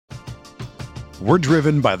We're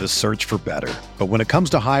driven by the search for better. But when it comes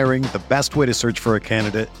to hiring, the best way to search for a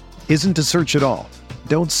candidate isn't to search at all.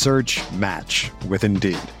 Don't search, match with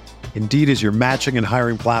Indeed. Indeed is your matching and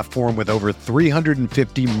hiring platform with over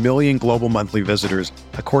 350 million global monthly visitors,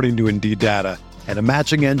 according to Indeed data, and a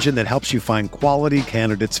matching engine that helps you find quality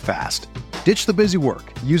candidates fast. Ditch the busy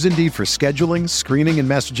work. Use Indeed for scheduling, screening, and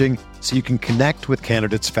messaging so you can connect with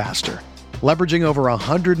candidates faster. Leveraging over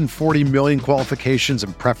 140 million qualifications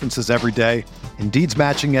and preferences every day, Indeed's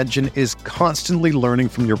matching engine is constantly learning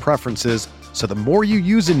from your preferences, so the more you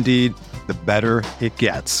use Indeed, the better it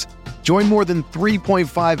gets. Join more than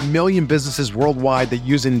 3.5 million businesses worldwide that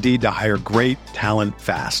use Indeed to hire great talent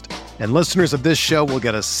fast. And listeners of this show will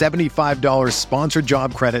get a $75 sponsored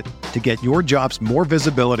job credit to get your jobs more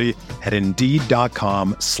visibility at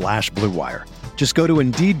Indeed.com/Blue Wire. Just go to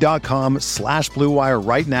Indeed.com/Blue Wire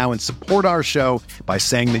right now and support our show by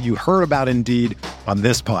saying that you heard about Indeed on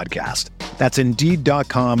this podcast. That's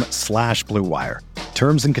Indeed.com/Blue Wire.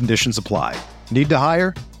 Terms and conditions apply. Need to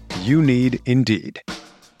hire? You need Indeed.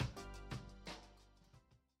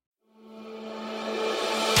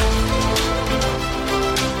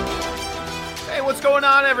 What's going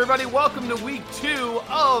on, everybody? Welcome to week 2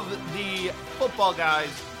 of the Football Guys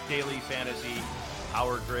Daily Fantasy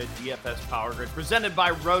Powergrid, DFS Powergrid, presented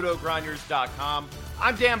by RotoGrinders.com.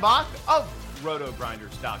 I'm Dan Bach of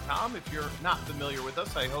RotoGrinders.com. If you're not familiar with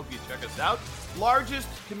us, I hope you check us out. Largest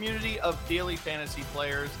community of daily fantasy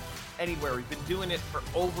players anywhere. We've been doing it for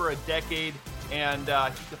over a decade, and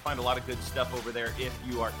you can find a lot of good stuff over there if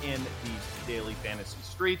you are in these daily fantasy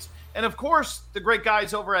streets. And of course, the great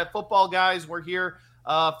guys over at Football Guys, we're here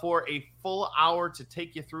for a full hour to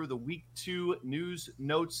take you through the week 2 news,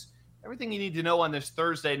 notes, everything you need to know on this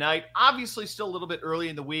Thursday night. Obviously, still a little bit early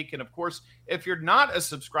in the week. And of course, if you're not a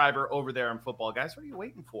subscriber over there on Football Guys, what are you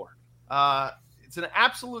waiting for? It's an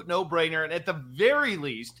absolute no-brainer. And at the very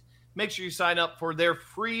least, make sure you sign up for their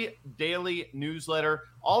free daily newsletter.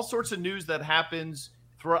 All sorts of news that happens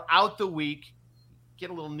throughout the week. Get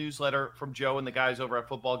a little newsletter from Joe and the guys over at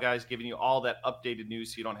Football Guys, giving you all that updated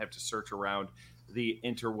news so you don't have to search around the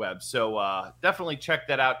interweb. So definitely check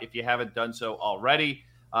that out if you haven't done so already.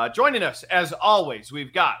 Joining us, as always,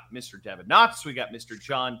 we've got Mr. Devin Knotts, we got Mr.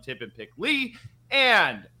 John Tip and Pick Lee,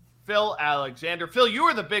 and Phil Alexander. Phil, you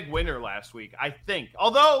were the big winner last week, I think.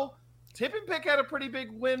 Although Tip and Pick had a pretty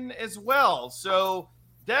big win as well. So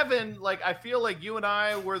Devin, I feel like you and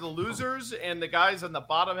I were the losers, and the guys on the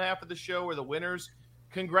bottom half of the show were the winners.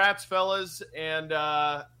 Congrats, fellas, and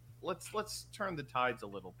let's turn the tides a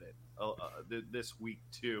little bit this week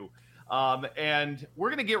too. And we're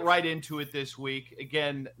going to get right into it this week.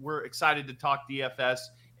 Again, we're excited to talk DFS.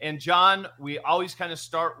 And John, we always kind of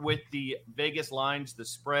start with the Vegas lines, the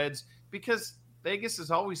spreads, because Vegas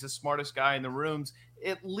is always the smartest guy in the rooms,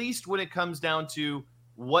 at least when it comes down to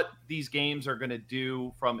what these games are going to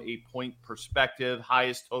do from a point perspective,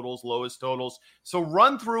 highest totals, lowest totals. So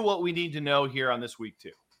run through what we need to know here on this week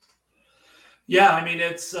 2. Yeah, I mean,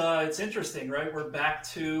 it's interesting, right? We're back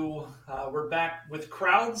with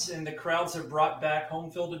crowds, and the crowds have brought back home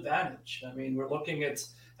field advantage. I mean, we're looking at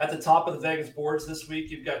the top of the Vegas boards this week.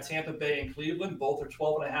 You've got Tampa Bay and Cleveland. Both are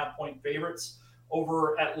 12.5 point favorites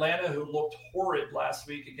over Atlanta, who looked horrid last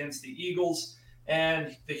week against the Eagles,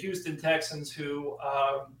 and the Houston Texans, who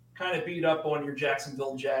kind of beat up on your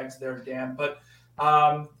Jacksonville Jags there, Dan. But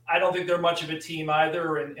I don't think they're much of a team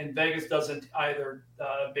either, and Vegas doesn't either,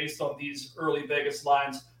 based on these early Vegas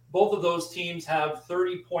lines. Both of those teams have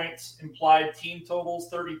 30 points implied team totals,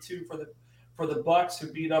 32 for the Bucs,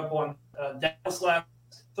 who beat up on Dallas last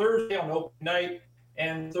Thursday on opening night,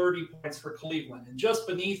 and 30 points for Cleveland. And just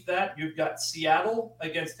beneath that, you've got Seattle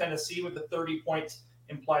against Tennessee with a 30-point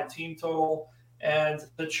implied team total, and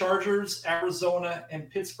the Chargers, Arizona, and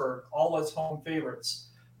Pittsburgh all as home favorites.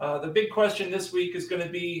 The big question this week is going to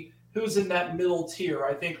be who's in that middle tier.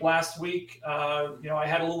 I think last week, I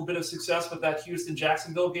had a little bit of success with that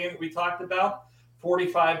Houston-Jacksonville game that we talked about,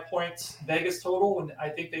 45 points Vegas total, and I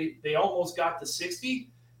think they almost got to 60,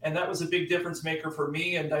 and that was a big difference maker for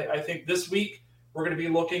me. And I think this week we're going to be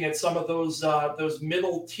looking at some of those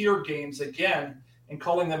middle tier games again and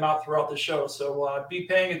calling them out throughout the show. So be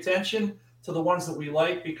paying attention to the ones that we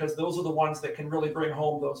like, because those are the ones that can really bring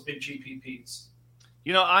home those big GPPs.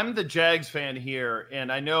 You know, I'm the Jags fan here,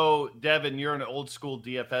 and I know, Devin, you're an old school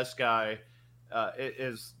DFS guy,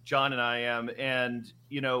 as John and I am. And,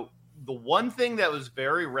 the one thing that was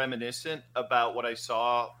very reminiscent about what I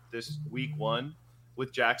saw this week 1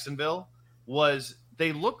 with Jacksonville was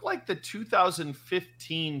they look like the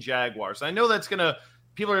 2015 Jaguars. I know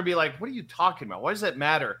people are going to be like, what are you talking about? Why does that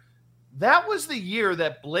matter? That was the year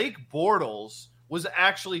that Blake Bortles was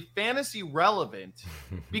actually fantasy relevant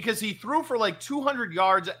because he threw for like 200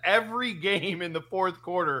 yards every game in the fourth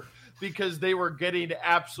quarter because they were getting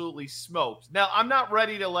absolutely smoked. Now, I'm not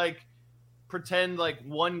ready to like pretend like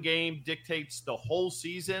one game dictates the whole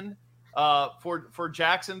season for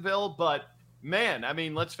Jacksonville, but man, I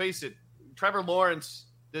mean, let's face it, Trevor Lawrence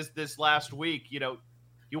this last week, you know,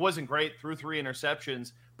 he wasn't great, threw 3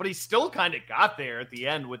 interceptions, but he still kind of got there at the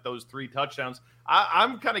end with those 3 touchdowns.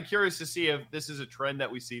 I'm kind of curious to see if this is a trend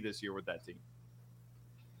that we see this year with that team.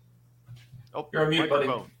 Oh, you're on mute, buddy.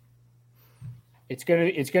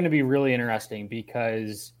 It's gonna be really interesting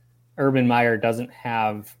because Urban Meyer doesn't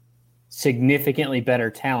have significantly better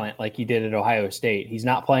talent like he did at Ohio State. He's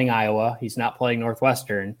not playing Iowa. He's not playing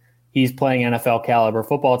Northwestern. He's playing NFL caliber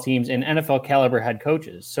football teams and NFL caliber head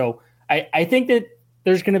coaches. So I think that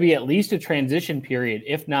there's going to be at least a transition period,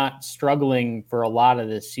 if not struggling for a lot of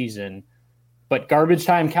this season. But garbage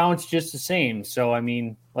time counts just the same. So, I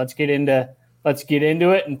mean, let's get into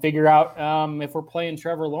it and figure out if we're playing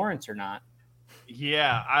Trevor Lawrence or not.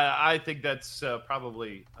 Yeah, I think that's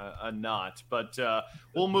probably a not. But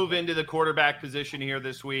we'll move into the quarterback position here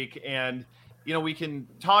this week. And, you know, we can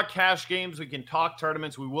talk cash games. We can talk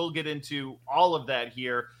tournaments. We will get into all of that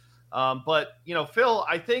here. But, you know, Phil,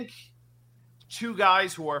 I think two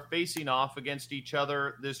guys who are facing off against each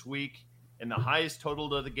other this week in the highest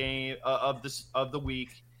total of the game of the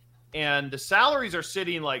week. And the salaries are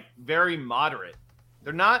sitting like very moderate.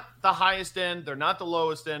 They're not the highest end. They're not the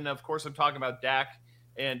lowest end. Of course, I'm talking about Dak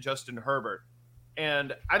and Justin Herbert.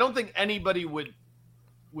 And I don't think anybody would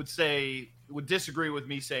disagree with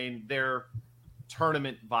me saying they're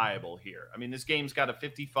tournament viable here. I mean, this game's got a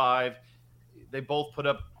 55. They both put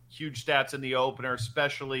up huge stats in the opener,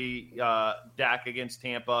 especially Dak against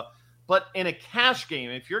Tampa. But in a cash game,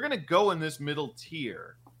 if you're going to go in this middle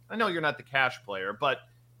tier, I know you're not the cash player, but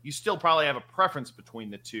you still probably have a preference between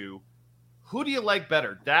the two. Who do you like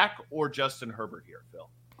better, Dak or Justin Herbert here, Phil?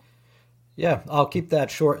 Yeah, I'll keep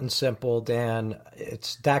that short and simple, Dan.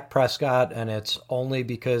 It's Dak Prescott, and it's only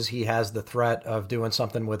because he has the threat of doing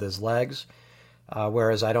something with his legs,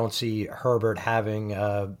 whereas I don't see Herbert having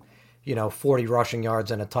 40 rushing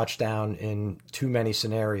yards and a touchdown in too many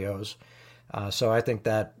scenarios. So I think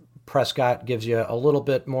that Prescott gives you a little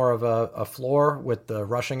bit more of a floor with the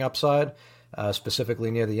rushing upside,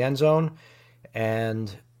 specifically near the end zone.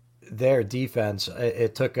 And their defense,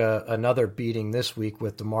 it took another beating this week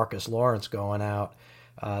with DeMarcus Lawrence going out.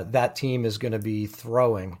 That team is going to be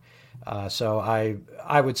throwing. So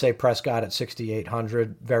I would say Prescott at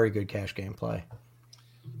 6,800, very good cash game play.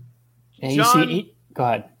 And John, go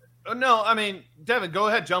ahead. No, I mean, Devin, go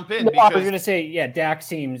ahead, jump in. No, I was going to say, yeah, Dak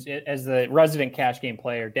seems, as the resident cash game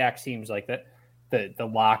player, Dak seems like the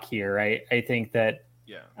lock here, right? I think that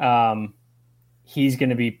he's going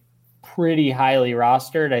to be pretty highly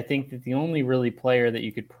rostered. I think that the only really player that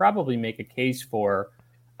you could probably make a case for,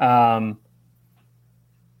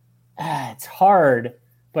 it's hard,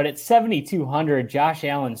 but at 7,200, Josh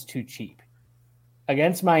Allen's too cheap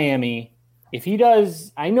against Miami. If he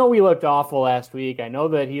does, I know he looked awful last week. I know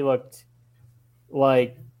that he looked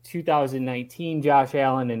like 2019 Josh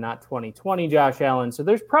Allen and not 2020 Josh Allen. So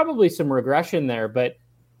there's probably some regression there, but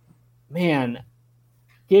man,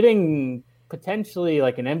 getting potentially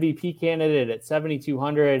like an MVP candidate at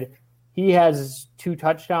 7,200, he has 2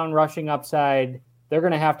 touchdown rushing upside. They're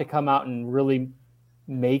going to have to come out and really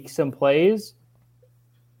make some plays.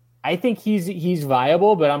 I think he's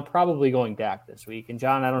viable, but I'm probably going Dak this week. And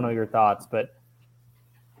John, I don't know your thoughts, but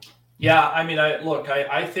yeah, I mean,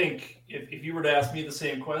 I think if you were to ask me the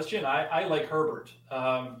same question, I like Herbert.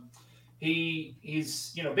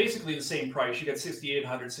 He's basically the same price. You got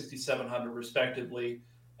 6,800, 6,700 respectively.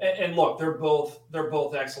 And look, they're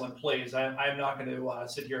both excellent plays. I'm not going to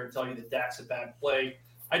sit here and tell you that Dak's a bad play.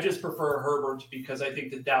 I just prefer Herbert because I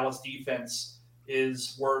think the Dallas defense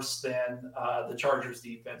is worse than the Chargers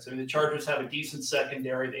defense. I mean, the Chargers have a decent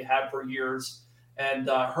secondary. They have for years. And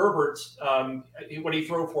Herbert, what did he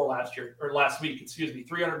throw for last week,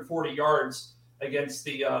 340 yards against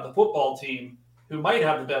the football team, who might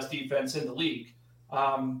have the best defense in the league.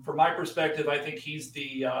 From my perspective, I think he's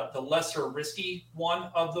the lesser risky one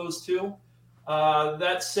of those two.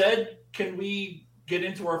 That said, can we get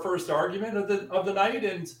into our first argument of the night?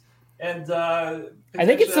 And I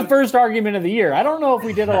think it's the first argument of the year. I don't know if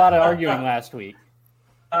we did a lot of arguing last week.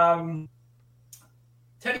 Teddy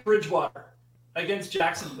Bridgewater against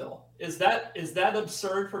Jacksonville. Is that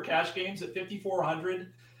absurd for cash games at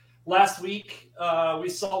 5,400? Last week, we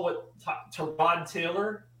saw what Tyrod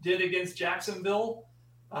Taylor did against Jacksonville.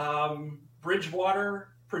 Bridgewater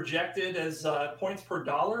projected as points per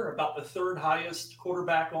dollar, about the third highest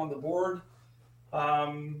quarterback on the board.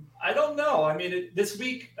 I don't know. I mean, this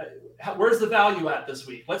week, where's the value at this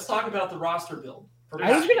week? Let's talk about the roster build.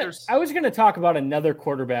 I was gonna talk about another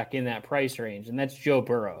quarterback in that price range, and that's Joe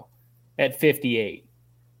Burrow at 58.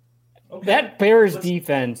 Okay. That Bears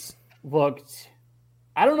defense looked.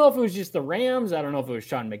 I don't know if it was just the Rams. I don't know if it was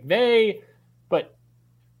Sean McVay, but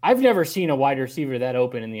I've never seen a wide receiver that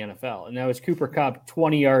open in the NFL, and that was Cooper Kupp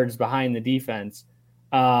 20 yards behind the defense.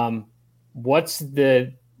 The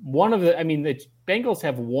Bengals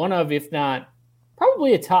have one of, if not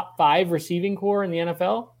probably a top 5 receiving core in the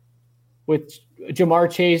NFL with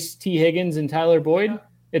Jamar Chase, T. Higgins, and Tyler Boyd.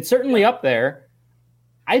 It's certainly up there.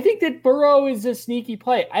 I think that Burrow is a sneaky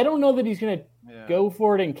play. I don't know that he's going to go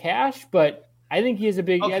for it in cash, but I think he has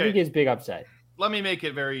big upside. Let me make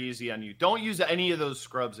it very easy on you. Don't use any of those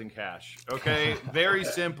scrubs in cash. Okay. Very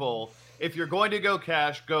simple. If you're going to go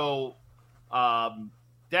cash, go,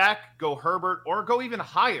 Dak, go Herbert, or go even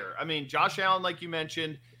higher. I mean, Josh Allen, like you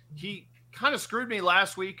mentioned, he kind of screwed me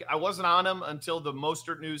last week. I wasn't on him until the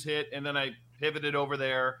Mostert news hit, and then I pivoted over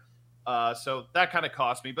there. So that kind of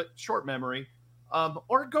cost me, but short memory.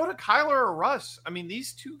 Or go to Kyler or Russ. I mean,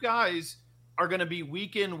 these two guys are going to be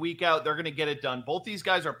week in, week out. They're going to get it done. Both these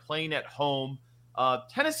guys are playing at home.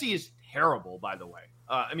 Tennessee is terrible, by the way.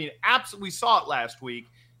 Absolutely, we saw it last week.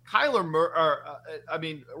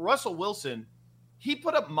 Russell Wilson, he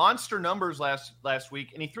put up monster numbers last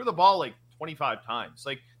week, and he threw the ball like 25 times.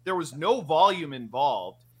 Like, there was no volume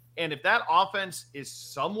involved. And if that offense is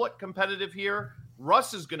somewhat competitive here,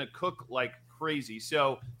 Russ is going to cook like crazy.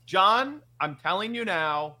 So, John, I'm telling you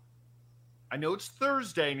now, I know it's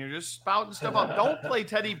Thursday and you're just spouting stuff out. Don't play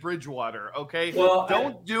Teddy Bridgewater, okay? Well,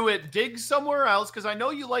 don't do it. Dig somewhere else, because I know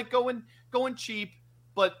you like going cheap.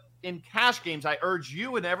 But in cash games, I urge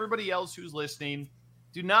you and everybody else who's listening,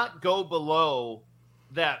 do not go below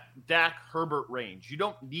that Dak Herbert range. You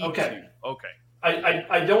don't need to. Okay.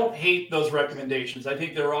 I don't hate those recommendations. I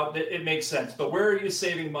think it makes sense. But where are you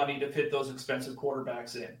saving money to fit those expensive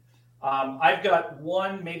quarterbacks in? I've got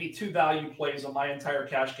one, maybe 2 value plays on my entire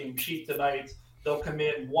cash game sheet tonight. They'll come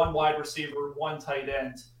in 1 wide receiver, 1 tight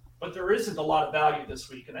end. But there isn't a lot of value this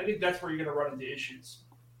week, and I think that's where you're going to run into issues.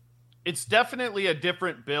 It's definitely a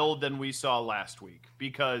different build than we saw last week,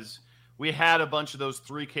 because we had a bunch of those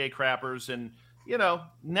 3K crappers, and,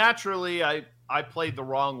 naturally I played the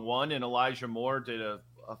wrong one, and Elijah Moore did a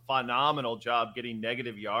phenomenal job getting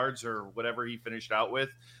negative yards or whatever he finished out with.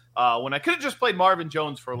 When I could have just played Marvin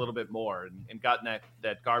Jones for a little bit more and gotten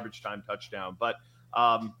that garbage time touchdown. But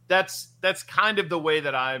that's kind of the way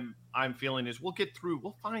that I'm feeling is we'll get through.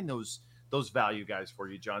 We'll find those value guys for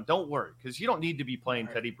you, John. Don't worry, because you don't need to be playing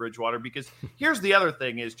Teddy Bridgewater, because here's the other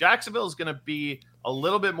thing is Jacksonville is going to be a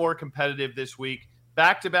little bit more competitive this week.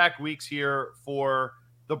 Back-to-back weeks here for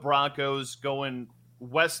the Broncos going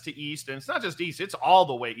west to east. And it's not just east, it's all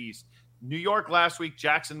the way east. New York last week,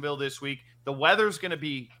 Jacksonville this week. The weather's going to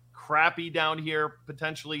be crappy down here,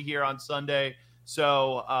 potentially here on Sunday.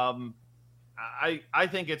 So I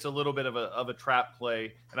think it's a little bit of a trap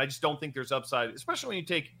play, and I just don't think there's upside, especially when you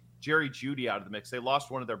take Jerry Jeudy out of the mix. They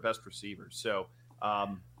lost one of their best receivers. So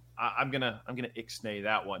I'm gonna ixnay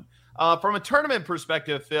that one. From a tournament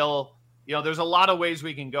perspective, Phil, there's a lot of ways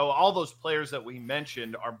we can go. All those players that we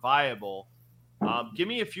mentioned are viable. Give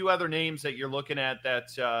me a few other names that you're looking at that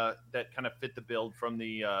kind of fit the build from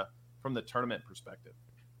the tournament perspective.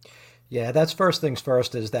 Yeah, that's first things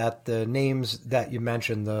first, is that the names that you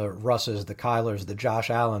mentioned, the Russes, the Kylers, the Josh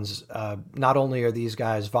Allens, not only are these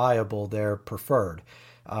guys viable, they're preferred.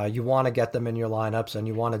 You want to get them in your lineups, and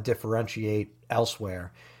you want to differentiate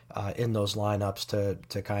elsewhere in those lineups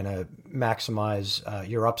to kind of maximize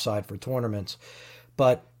your upside for tournaments.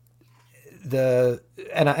 But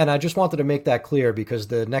I just wanted to make that clear, because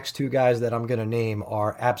the next 2 guys that I'm going to name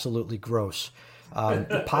are absolutely gross. Can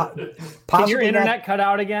your internet cut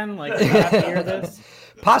out again? Like, you have to hear this?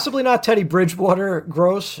 Possibly not Teddy Bridgewater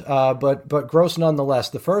gross, but gross nonetheless.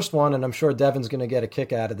 The first one, and I'm sure Devin's going to get a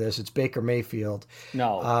kick out of this, it's Baker Mayfield.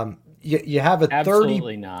 No. You have a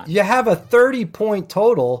absolutely not. You have a 30-point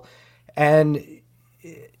total, and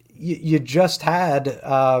you just had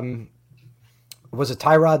was it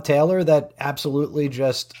Tyrod Taylor that absolutely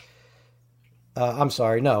just I'm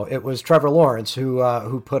sorry, no, it was Trevor Lawrence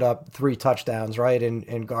who put up 3 touchdowns, right,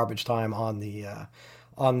 in garbage time on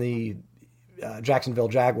the Jacksonville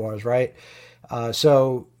Jaguars, right?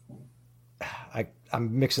 So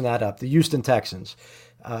I'm mixing that up. The Houston Texans.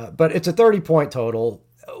 But it's a 30-point total.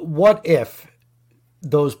 What if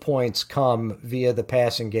those points come via the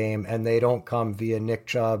passing game and they don't come via Nick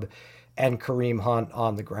Chubb and Kareem Hunt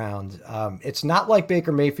on the ground? It's not like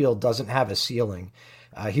Baker Mayfield doesn't have a ceiling.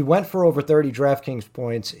 He went for over 30 DraftKings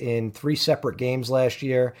points in 3 separate games last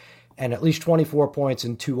year and at least 24 points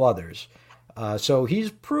in 2 others. So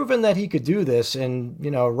he's proven that he could do this in,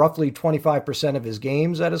 roughly 25% of his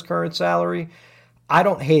games at his current salary. I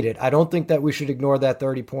don't hate it. I don't think that we should ignore that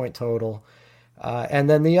 30-point total. And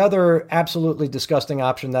then the other absolutely disgusting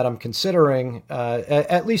option that I'm considering,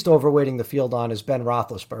 at least overweighting the field on, is Ben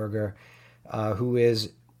Roethlisberger, who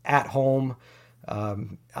is at home.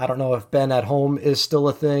 I don't know if Ben at home is still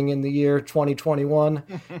a thing in the year 2021,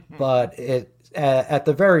 but at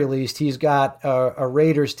the very least, he's got a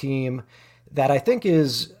Raiders team that I think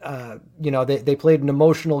is, they played an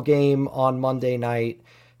emotional game on Monday night.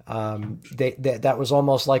 That was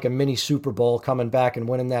almost like a mini Super Bowl, coming back and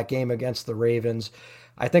winning that game against the Ravens.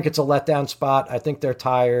 I think it's a letdown spot. I think they're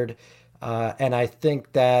tired. And I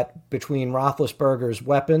think that between Roethlisberger's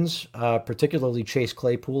weapons, particularly Chase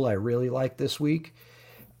Claypool, I really like this week,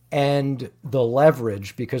 and the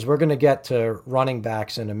leverage, because we're going to get to running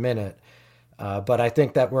backs in a minute. But I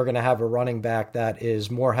think that we're going to have a running back that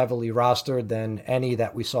is more heavily rostered than any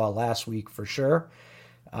that we saw last week for sure.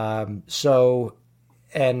 And,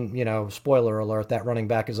 spoiler alert, that running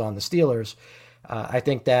back is on the Steelers. I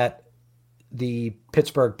think that the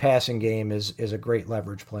Pittsburgh passing game is a great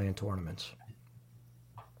leverage play in tournaments.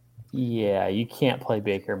 Yeah, you can't play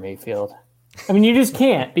Baker Mayfield. I mean, you just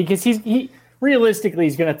can't, because he realistically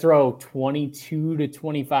he's going to throw 22 to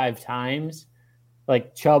 25 times.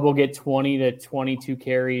 Like Chubb will get 20 to 22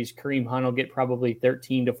 carries. Kareem Hunt will get probably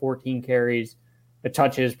 13 to 14 carries. The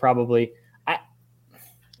touches probably.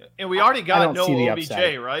 And we already got no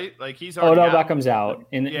OBJ, right? Like he's already Odell Beckham's out.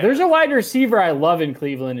 And there's a wide receiver I love in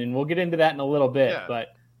Cleveland, and we'll get into that in a little bit, but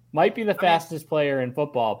might be the fastest player in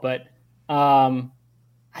football. But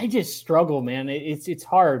I just struggle, man. It's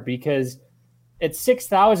hard because at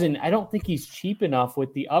 6,000, I don't think he's cheap enough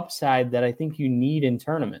with the upside that I think you need in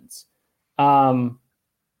tournaments.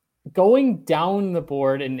 Going down the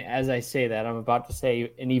board, and as I say that, I'm about to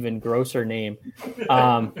say an even grosser name.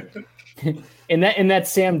 And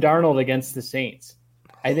that's Sam Darnold against the Saints.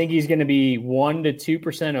 I think he's going to be 1% to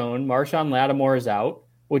 2% owned. Marshawn Lattimore is out,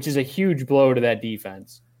 which is a huge blow to that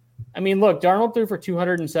defense. I mean, look, Darnold threw for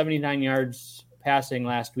 279 yards passing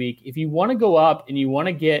last week. If you want to go up and you want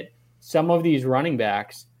to get some of these running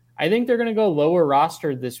backs, I think they're going to go lower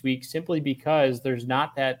rostered this week simply because there's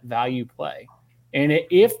not that value play. And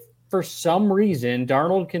if for some reason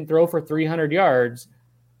Darnold can throw for 300 yards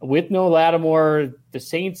with no Lattimore, the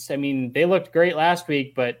Saints, I mean, they looked great last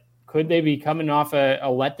week, but could they be coming off a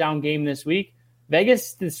letdown game this week?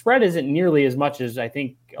 Vegas, the spread isn't nearly as much as I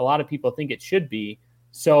think a lot of people think it should be.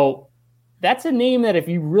 So that's a name that if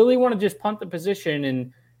you really want to just punt the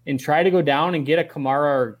position and try to go down and get a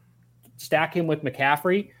Kamara or stack him with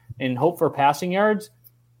McCaffrey and hope for passing yards,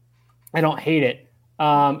 I don't hate it.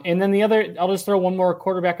 And then the other, I'll just throw one more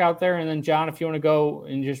quarterback out there. And then John, if you want to go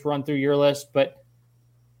and just run through your list, but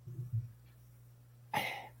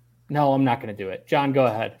no, I'm not going to do it. John, go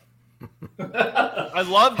ahead. I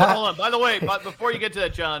love that. Hold on. By the way, before you get to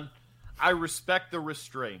that, John, I respect the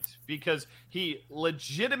restraint because he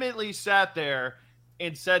legitimately sat there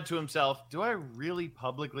and said to himself, do I really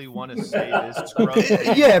publicly want to say this scrub?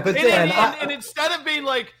 Yeah, but and instead of being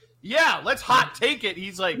like, yeah, let's hot take it,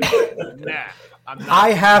 he's like, nah, I'm not.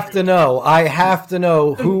 I have to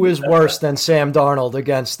know who is worse than Sam Darnold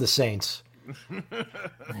against the Saints.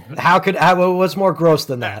 What's more gross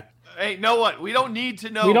than that? Hey, know what? We don't need to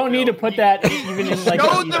know. We don't need to put that even in like.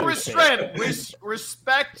 Showed the restraint.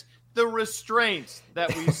 Respect the restraints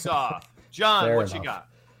that we saw. John, Fair what enough. you got?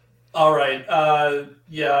 All right.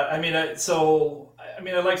 Yeah. I mean,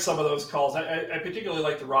 I like some of those calls. I particularly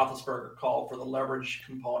like the Roethlisberger call for the leverage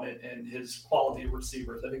component and his quality of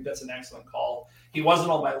receivers. I think that's an excellent call. He wasn't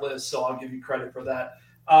on my list, so I'll give you credit for that.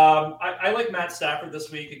 I like Matt Stafford this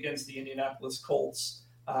week against the Indianapolis Colts.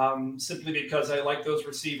 Simply because I like those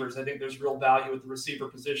receivers. I think there's real value at the receiver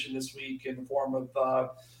position this week in the form of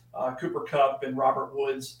Cooper Kupp and Robert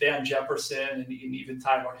Woods, Van Jefferson, and even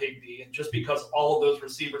Tyler Higbee. And just because all of those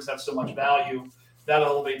receivers have so much value, that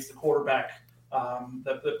elevates the quarterback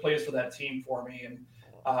that plays for that team for me. And,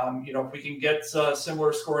 if we can get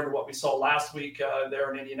similar scoring to what we saw last week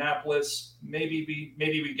there in Indianapolis, maybe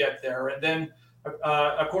we get there. And then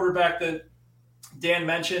a quarterback that Dan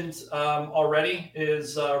mentioned already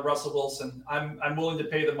is Russell Wilson. I'm willing to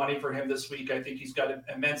pay the money for him this week. I think he's got an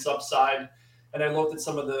immense upside. And I looked at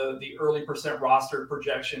some of the early percent roster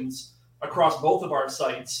projections across both of our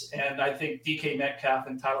sites, and I think DK Metcalf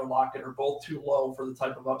and Tyler Lockett are both too low for the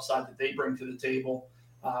type of upside that they bring to the table.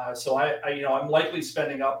 So I'm likely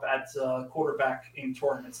spending up at quarterback in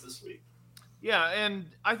tournaments this week. Yeah, and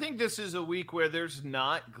I think this is a week where there's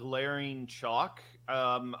not glaring chalk.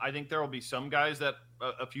 I think there will be some guys that,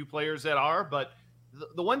 a few players that are, but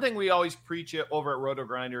the one thing we always preach it over at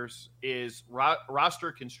RotoGrinders is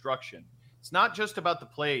roster construction. It's not just about the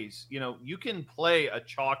plays. You can play a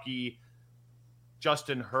chalky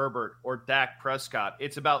Justin Herbert or Dak Prescott.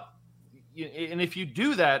 It's about, and if you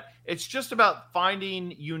do that, it's just about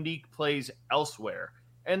finding unique plays elsewhere.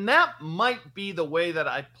 And that might be the way that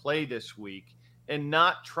I play this week and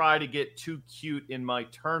not try to get too cute in my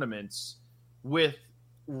tournaments with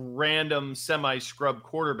random semi-scrub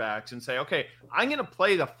quarterbacks and say, okay, I'm going to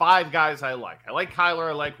play the 5 guys I like. I like Kyler,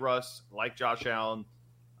 I like Russ, I like Josh Allen,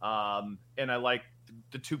 and I like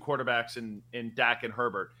the 2 quarterbacks in Dak and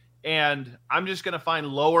Herbert. And I'm just going to find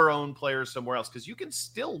lower-owned players somewhere else because you can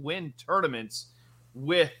still win tournaments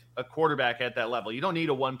with a quarterback at that level. You don't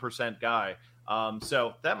need a 1% guy.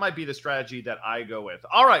 So that might be the strategy that I go with.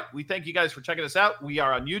 All right. We thank you guys for checking us out. We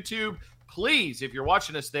are on YouTube. Please, if you're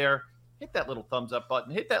watching us there, hit that little thumbs up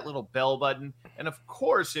button, hit that little bell button. And of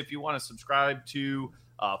course, if you want to subscribe to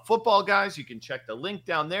Football Guys, you can check the link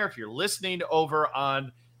down there. If you're listening over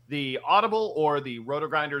on the Audible or the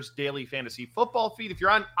RotoGrinders Daily Fantasy Football feed, if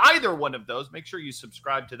you're on either one of those, make sure you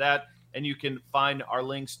subscribe to that. And you can find our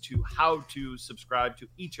links to how to subscribe to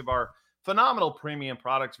each of our phenomenal premium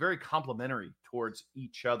products, very complementary towards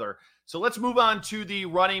each other. So let's move on to the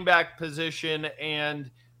running back position.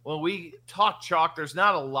 And when we talk chalk, there's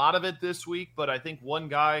not a lot of it this week, but I think one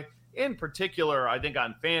guy in particular, I think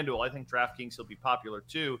on FanDuel, I think DraftKings will be popular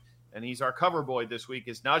too, and he's our cover boy this week,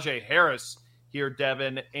 is Najee Harris here,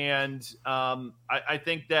 Devin. And I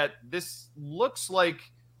think that this looks like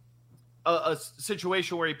a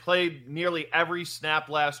situation where he played nearly every snap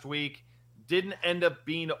last week, didn't end up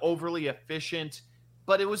being overly efficient,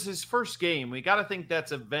 but it was his first game. We got to think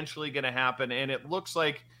that's eventually going to happen, and it looks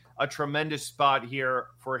like a tremendous spot here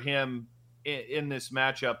for him in this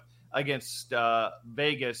matchup against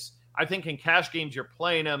Vegas. I think in cash games you're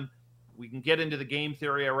playing him. We can get into the game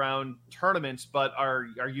theory around tournaments, but are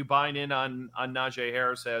you buying in on Najee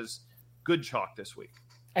Harris as good chalk this week?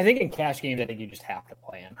 I think in cash games, I think you just have to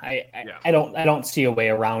play him. I don't see a way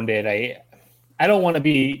around it. I don't want to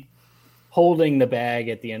be holding the bag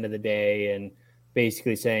at the end of the day and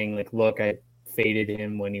basically saying, like, look, I faded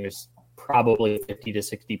him when he was probably 50 to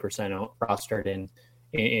 60% rostered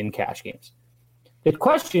in cash games. The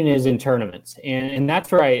question is in tournaments, and that's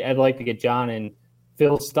where I'd like to get John and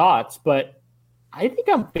Phil's thoughts, but I think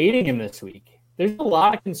I'm fading him this week. There's a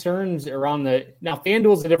lot of concerns around now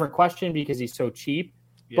FanDuel's a different question because he's so cheap,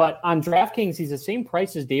 but on DraftKings, he's the same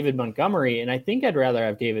price as David Montgomery, and I think I'd rather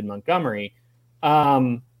have David Montgomery.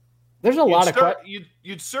 There's a lot of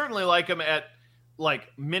you'd certainly like him at like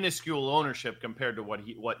minuscule ownership compared to what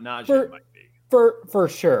Najee might be. For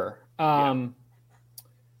sure.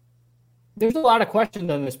 There's a lot of questions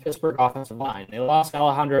on this Pittsburgh offensive line. They lost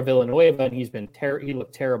Alejandro Villanueva, and he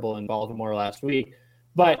looked terrible in Baltimore last week.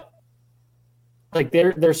 But like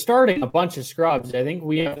they're starting a bunch of scrubs. I think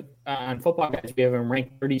we have on Football Guys, we have him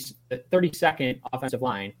ranked 32nd offensive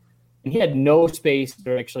line, and he had no space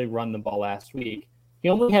to actually run the ball last week. He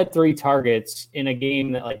only had 3 targets in a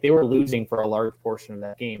game that like they were losing for a large portion of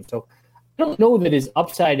that game. So I don't know that his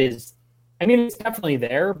upside is, I mean, it's definitely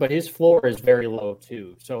there, but his floor is very low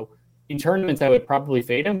too. So in tournaments, I would probably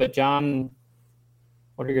fade him. But John,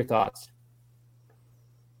 what are your thoughts?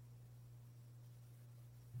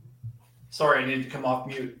 Sorry, I need to come off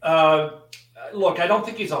mute. Look, I don't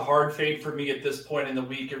think he's a hard fade for me at this point in the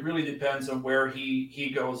week. It really depends on where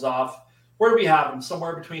he goes off. Where do we have him?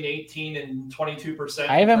 Somewhere between 18 and 22%.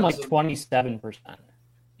 I have him like 27%.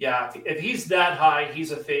 Yeah, if he's that high,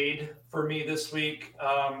 he's a fade for me this week.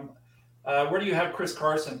 Where do you have Chris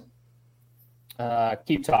Carson?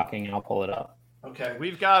 Keep talking and I'll pull it up. Okay.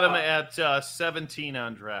 We've got him at 17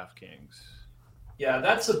 on DraftKings. Yeah,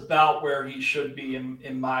 that's about where he should be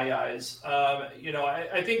in my eyes.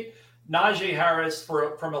 I think Najee Harris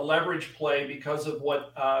from a leverage play because of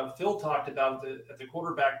what Phil talked about at the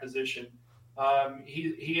quarterback position.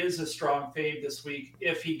 He is a strong fade this week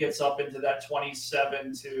if he gets up into that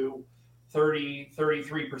 27 to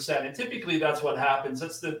 33%. And typically that's what happens.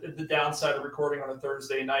 That's the downside of recording on a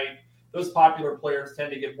Thursday night. Those popular players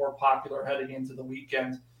tend to get more popular heading into the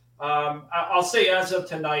weekend. I'll say as of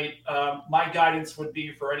tonight, my guidance would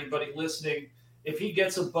be for anybody listening, if he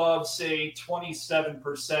gets above, say,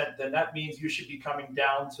 27%, then that means you should be coming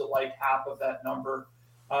down to like half of that number.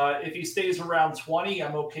 If he stays around 20,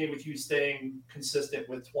 I'm okay with you staying consistent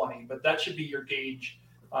with 20, but that should be your gauge.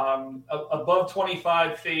 Above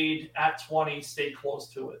 25, fade. At 20, stay close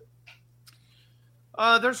to it.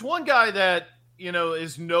 There's one guy that,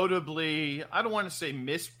 is notably, I don't want to say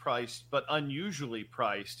mispriced, but unusually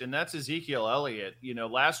priced, and that's Ezekiel Elliott.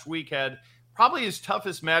 Last week had probably his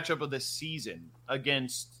toughest matchup of the season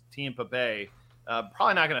against Tampa Bay.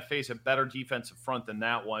 Probably not going to face a better defensive front than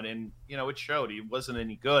that one, and, it showed. He wasn't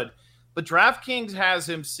any good. But DraftKings has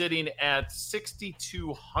him sitting at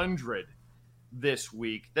 6,200 this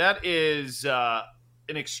week. That is an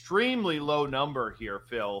extremely low number here,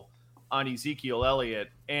 Phil, on Ezekiel Elliott.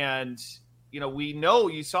 And, we know,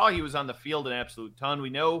 you saw he was on the field an absolute ton. We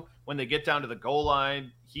know when they get down to the goal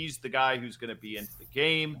line, he's the guy who's going to be into the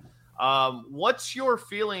game. What's your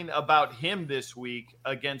feeling about him this week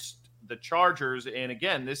against the Chargers? And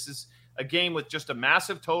again, this is a game with just a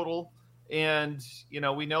massive total. And,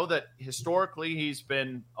 we know that historically he's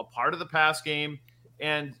been a part of the pass game.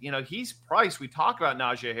 And, he's priced. We talk about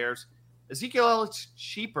Najee Harris. Ezekiel Elliott's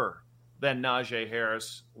cheaper than Najee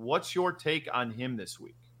Harris. What's your take on him this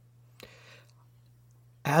week?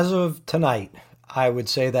 As of tonight, I would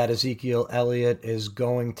say that Ezekiel Elliott is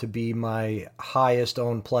going to be my highest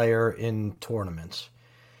owned player in tournaments.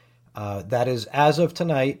 That is as of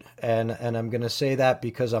tonight, and I'm going to say that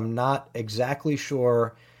because I'm not exactly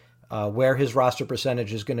sure where his roster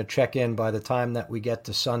percentage is going to check in by the time that we get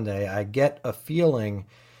to Sunday. I get a feeling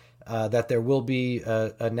that there will be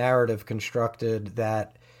a narrative constructed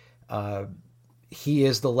that he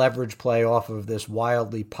is the leverage play off of this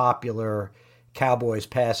wildly popular Cowboys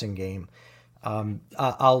passing game.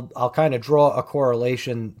 I'll kind of draw a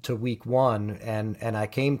correlation to week one, and I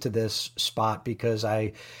came to this spot because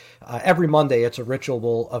every Monday it's a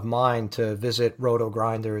ritual of mine to visit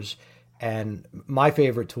RotoGrinders, and my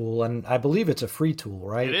favorite tool, and I believe it's a free tool,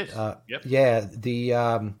 right? It is. Yep. Yeah,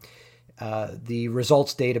 the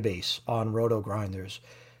results database on RotoGrinders.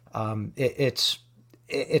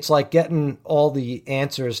 It's like getting all the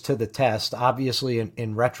answers to the test, obviously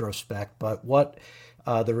in retrospect, but what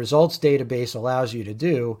the results database allows you to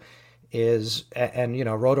do is, and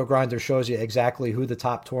RotoGrinder shows you exactly who the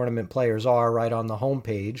top tournament players are right on the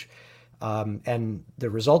homepage. And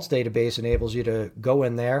the results database enables you to go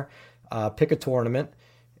in there, pick a tournament,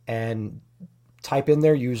 and type in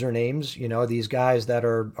their usernames. These guys that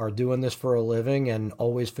are doing this for a living and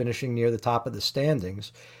always finishing near the top of the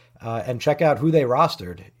standings, and check out who they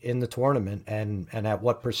rostered in the tournament and at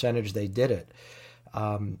what percentage they did it.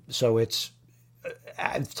 So it's,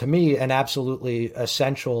 to me, an absolutely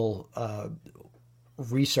essential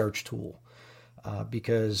research tool,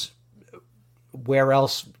 because where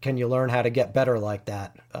else can you learn how to get better like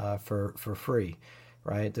that for free,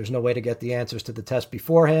 right? There's no way to get the answers to the test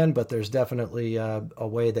beforehand, but there's definitely a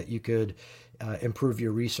way that you could improve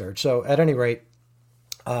your research. So at any rate,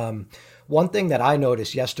 one thing that I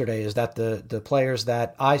noticed yesterday is that the players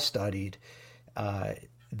that I studied,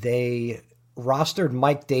 they rostered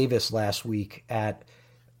Mike Davis last week at,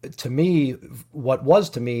 to me, what was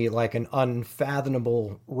to me like an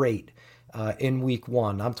unfathomable rate in week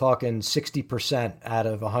one. I'm talking 60% out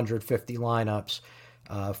of 150 lineups,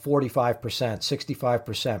 45%,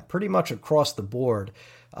 65%, pretty much across the board.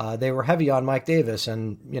 They were heavy on Mike Davis,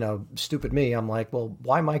 and, stupid me, I'm like, well,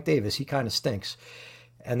 why Mike Davis? He kind of stinks.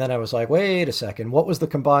 And then I was like, wait a second, what was the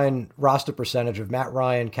combined roster percentage of Matt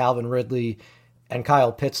Ryan, Calvin Ridley, and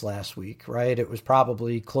Kyle Pitts last week, right? It was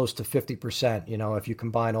probably close to 50%, if you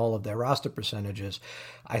combine all of their roster percentages.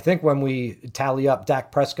 I think when we tally up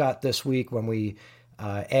Dak Prescott this week, when we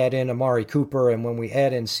add in Amari Cooper, and when we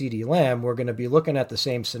add in CeeDee Lamb, we're going to be looking at the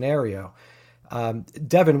same scenario.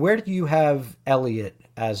 Devin, where do you have Elliott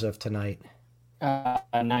as of tonight?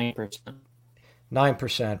 9%.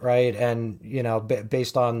 9%, right? And,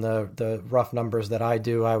 based on the rough numbers that I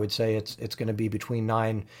do, I would say it's going to be between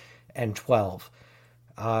 9 and 12.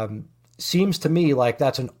 Seems to me like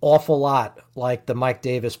that's an awful lot like the Mike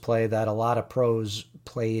Davis play that a lot of pros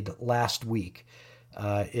played last week.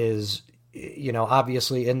 Obviously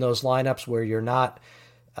in those lineups where you're not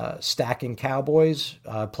stacking Cowboys,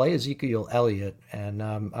 play Ezekiel Elliott. And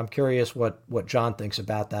I'm curious what John thinks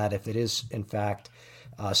about that, if it is, in fact,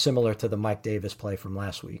 similar to the Mike Davis play from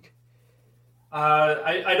last week.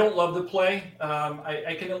 I don't love the play.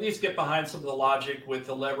 I can at least get behind some of the logic with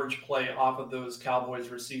the leverage play off of those Cowboys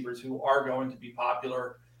receivers who are going to be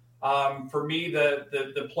popular. For me,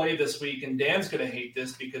 the play this week, and Dan's going to hate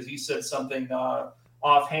this because he said something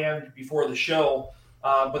offhand before the show,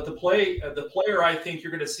 but the player I think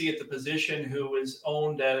you're going to see at the position who is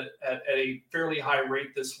owned at a fairly high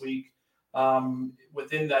rate this week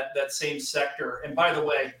within that same sector. And by the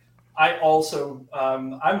way, I also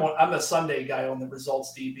I'm a Sunday guy on the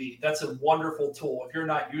Results DB. That's a wonderful tool. If you're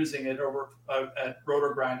not using it over at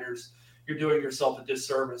RotoGrinders, you're doing yourself a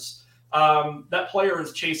disservice. That player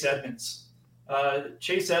is Chase Edmonds.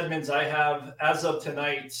 Chase Edmonds, I have, as of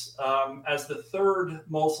tonight, as the third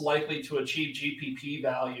most likely to achieve GPP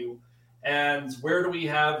value. And where do we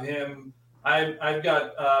have him? I've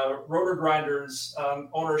got RotoGrinders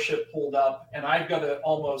ownership pulled up, and I've got to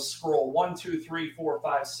almost scroll 1, 2, 3, 4,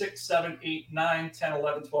 5, 6, 7, 8, 9, 10,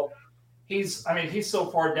 11, 12. He's so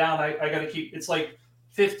far down, I got to keep, it's like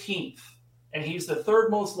 15th. And he's the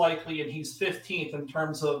third most likely, and he's 15th in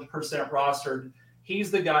terms of percent rostered.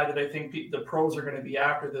 He's the guy that I think the pros are going to be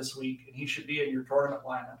after this week, and he should be in your tournament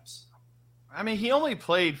lineups. I mean, he only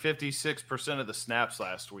played 56% of the snaps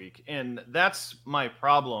last week, and that's my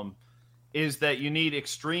problem, is that you need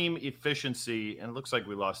extreme efficiency, and it looks like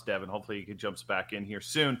we lost Devin. Hopefully he jumps back in here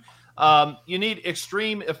soon. You need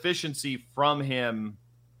extreme efficiency from him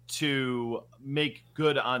to make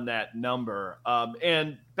good on that number.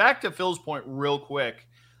 And back to Phil's point real quick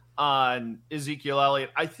on Ezekiel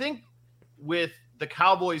Elliott, I think with the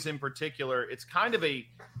Cowboys in particular, it's kind of a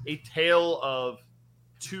tale of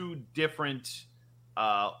two different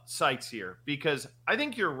sites here, because I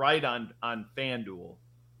think you're right on FanDuel.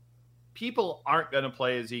 People aren't going to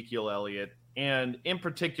play Ezekiel Elliott, and in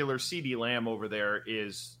particular, CeeDee Lamb over there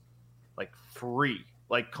is like free,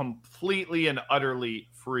 like completely and utterly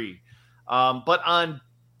free. But on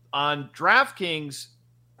DraftKings,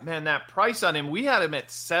 man, that price on him, we had him at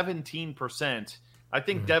 17%. I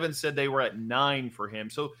think Devin said they were at 9% for him.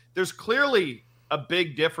 So there's clearly a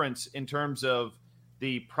big difference in terms of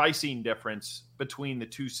the pricing difference between the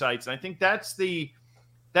two sites. And I think that's the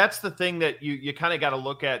thing that you kind of got to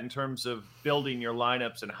look at in terms of building your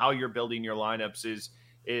lineups and how you're building your lineups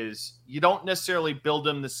is you don't necessarily build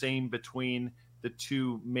them the same between the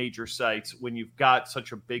two major sites when you've got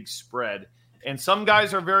such a big spread. And some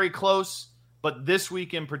guys are very close, but this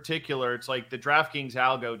week in particular, it's like the DraftKings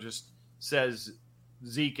algo just says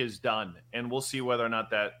Zeke is done, and we'll see whether or not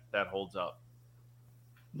that holds up.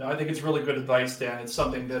 No, I think it's really good advice, Dan. It's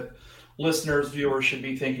something that listeners, viewers should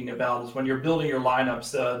be thinking about is when you're building your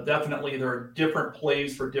lineups, definitely there are different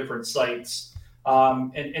plays for different sites.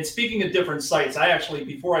 And speaking of different sites, I actually,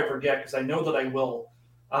 before I forget, because I know that I will,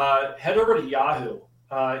 head over to Yahoo.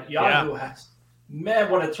 Yahoo has, man,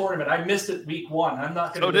 what a tournament. I missed it week one. I'm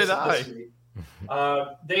not going to miss it this week.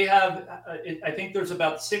 They have, I think there's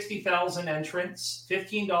about 60,000 entrants,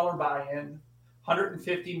 $15 buy-in,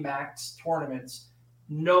 150 max tournaments,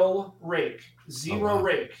 no rake, zero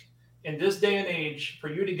rake. In this day and age, for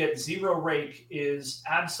you to get zero rake is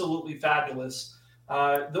absolutely fabulous.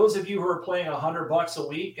 Those of you who are playing $100 a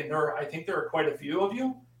week, and I think there are quite a few of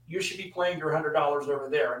you, you should be playing your $100 over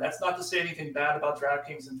there. And that's not to say anything bad about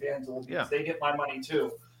DraftKings and FanDuel, because they get my money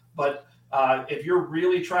too. But if you're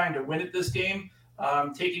really trying to win at this game,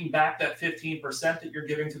 taking back that 15% that you're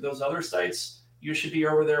giving to those other sites, you should be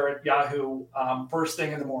over there at Yahoo first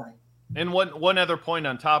thing in the morning. And one other point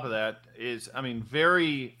on top of that is, I mean,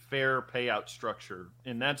 very fair payout structure.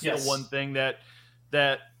 And that's the one thing that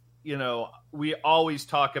we always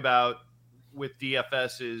talk about with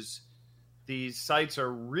DFS is these sites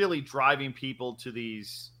are really driving people to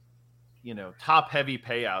these, top heavy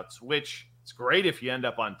payouts, which it's great if you end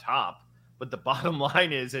up on top. But the bottom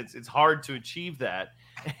line is it's hard to achieve that.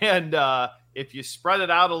 And if you spread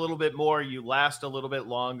it out a little bit more, you last a little bit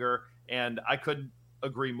longer. And I couldn't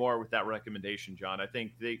agree more with that recommendation, John. I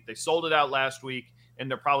think they sold it out last week, and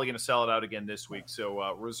they're probably going to sell it out again this week.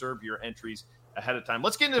 So reserve your entries ahead of time.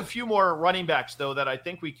 Let's get into a few more running backs, though, that I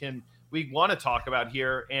think we want to talk about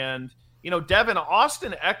here. And, Devin,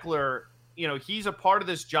 Austin Eckler, he's a part of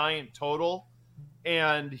this giant total,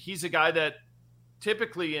 and he's a guy that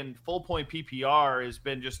typically in full point PPR has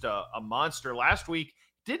been just a monster. Last week,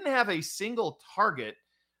 didn't have a single target.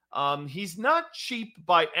 He's not cheap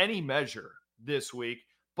by any measure this week,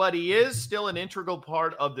 but he is still an integral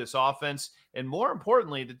part of this offense. And more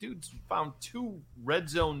importantly, the dude's found 2 red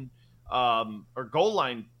zone or goal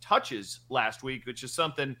line touches last week, which is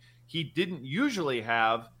something he didn't usually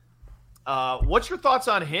have. What's your thoughts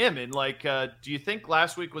on him? And do you think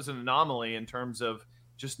last week was an anomaly in terms of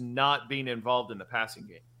just not being involved in the passing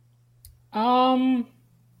game?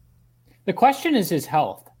 The question is his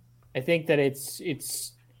health. I think that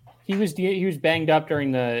he was banged up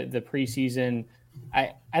during the preseason.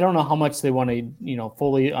 I don't know how much they want to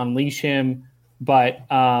fully unleash him, but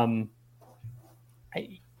I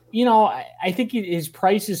think his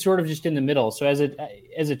price is sort of just in the middle. So as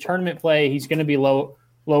a tournament play, he's going to be low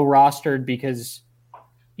rostered because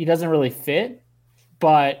he doesn't really fit,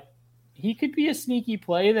 but he could be a sneaky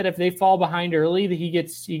play that if they fall behind early, that he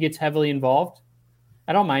gets heavily involved.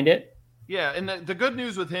 I don't mind it. Yeah, and the good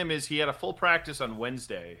news with him is he had a full practice on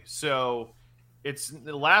Wednesday. So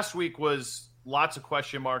last week was lots of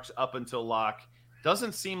question marks up until lock.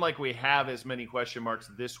 Doesn't seem like we have as many question marks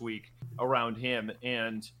this week around him.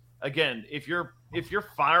 And again, if you're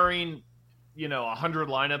firing, 100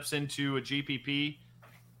 lineups into a GPP,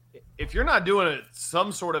 if you're not doing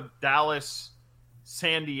some sort of Dallas,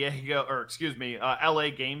 San Diego, or LA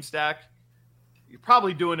game stack, you're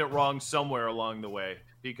probably doing it wrong somewhere along the way,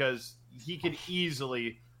 because he could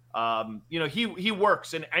easily, he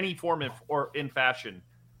works in any form or in fashion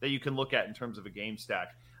that you can look at in terms of a game stack.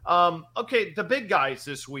 Okay, the big guys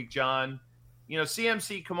this week, John.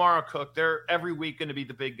 CMC, Kamara, Cook, they're every week going to be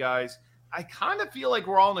the big guys. I kind of feel like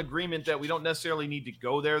we're all in agreement that we don't necessarily need to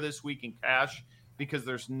go there this week in cash, because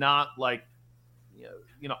there's not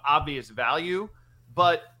obvious value.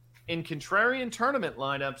 But in contrarian tournament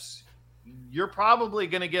lineups, you're probably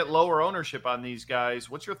going to get lower ownership on these guys.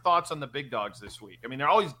 What's your thoughts on the big dogs this week? I mean, they're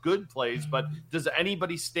always good plays, but does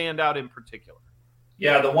anybody stand out in particular?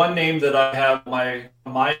 Yeah, the one name that I have my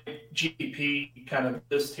GP kind of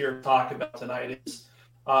list here to talk about tonight is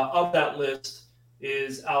of that list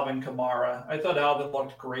is Alvin Kamara. I thought Alvin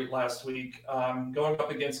looked great last week, going up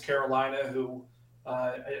against Carolina, who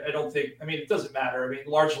I don't think. I mean, it doesn't matter. I mean,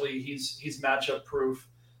 largely he's matchup proof.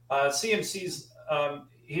 CMC's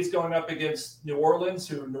he's going up against New Orleans,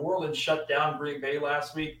 who New Orleans shut down Green Bay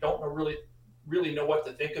last week. Don't really know what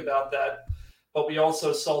to think about that. But we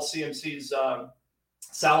also saw CMC's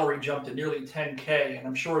salary jump to nearly 10K, and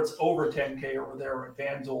I'm sure it's over 10K over there at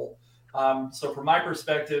FanDuel. So from my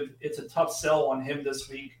perspective, it's a tough sell on him this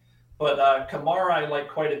week. But Kamara I like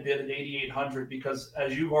quite a bit at 8,800, because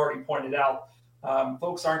as you've already pointed out,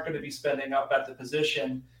 folks aren't going to be spending up at the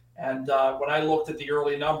position. And when I looked at the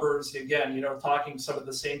early numbers, again, talking some of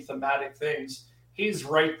the same thematic things, he's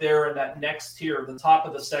right there in that next tier, the top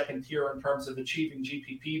of the second tier in terms of achieving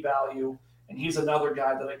GPP value. And he's another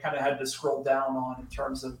guy that I kind of had to scroll down on in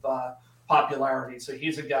terms of popularity. So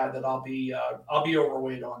he's a guy that I'll be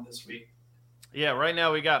overweight on this week. Yeah, right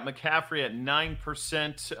now we got McCaffrey at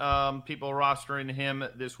 9%. People rostering him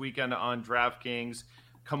this weekend on DraftKings.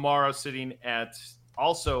 Kamara sitting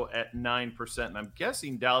also at 9%. And I'm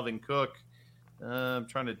guessing Dalvin Cook, I'm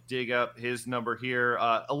trying to dig up his number here,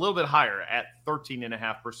 a little bit higher at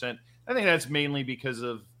 13.5%. I think that's mainly because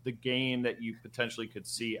of the game that you potentially could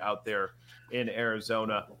see out there in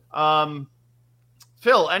Arizona.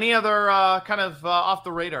 Phil, any other kind of off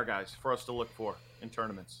the radar guys for us to look for in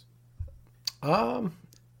tournaments? I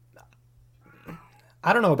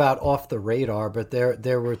don't know about off the radar, but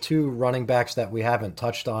there were two running backs that we haven't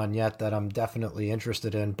touched on yet that I'm definitely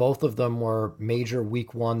interested in. Both of them were major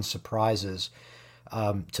week one surprises,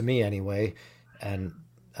 to me anyway. And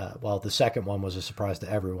the second one was a surprise to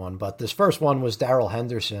everyone. But this first one was Darrell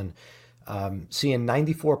Henderson, seeing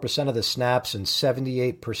 94% of the snaps and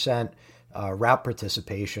 78% route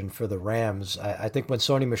participation for the Rams. I think when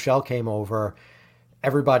Sony Michel came over,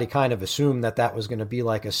 everybody kind of assumed that was going to be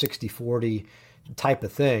like a 60-40 type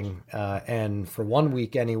of thing. And for 1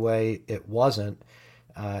 week anyway, it wasn't.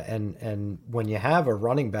 And when you have a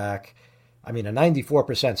running back, I mean, a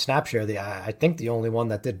 94% snap share, I think the only one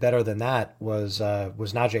that did better than that was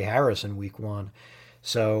Najee Harris in week one.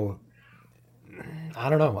 So I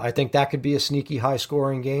don't know. I think that could be a sneaky high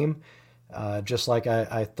scoring game. Just like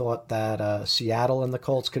I thought that Seattle and the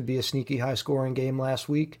Colts could be a sneaky high scoring game last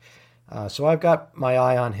week. So I've got my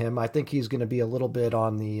eye on him. I think he's going to be a little bit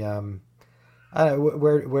on the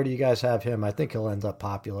where do you guys have him? I think he'll end up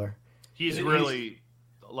popular. He's really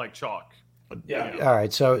like chalk. Yeah. All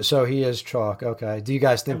right. So he is chalk. Okay. Do you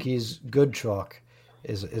guys think he's good chalk?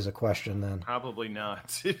 Is a question then? Probably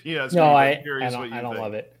not. Yeah. No, I don't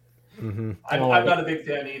love it. Mm-hmm. I'm not a big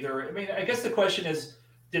fan either. I mean, I guess the question is,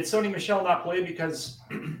 did Sony Michel not play because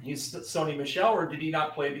he's Sony Michel, or did he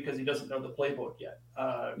not play because he doesn't know the playbook yet?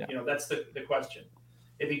 No. That's the question.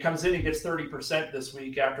 If he comes in and gets 30% this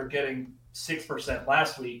week after getting 6%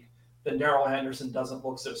 last week, then Darrell Henderson doesn't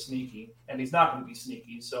look so sneaky, and he's not going to be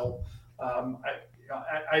sneaky. So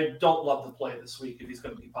I don't love the play this week if he's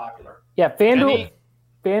going to be popular. Yeah,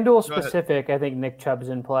 FanDuel specific, I think Nick Chubb's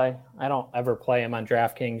in play. I don't ever play him on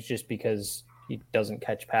DraftKings just because he doesn't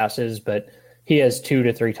catch passes, but he has 2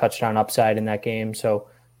 to 3 touchdown upside in that game. So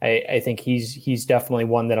I think he's definitely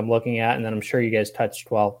one that I'm looking at. And then I'm sure you guys touched,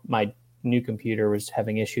 my new computer was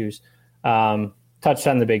having issues. Touched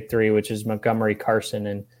on the big three, which is Montgomery, Carson,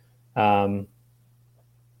 and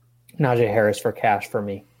Najee Harris for cash for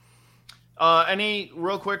me.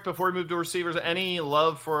 Real quick before we move to receivers, any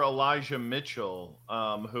love for Elijah Mitchell,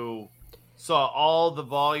 who saw all the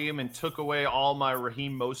volume and took away all my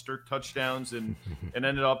Raheem Mostert touchdowns and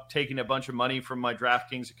ended up taking a bunch of money from my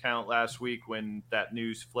DraftKings account last week when that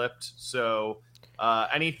news flipped. So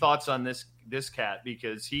any thoughts on this cat?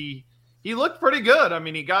 Because he looked pretty good. I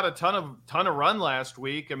mean, he got a ton of run last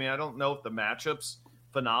week. I mean, I don't know if the matchup's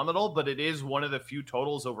phenomenal, but it is one of the few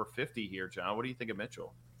totals over 50 here, John. What do you think of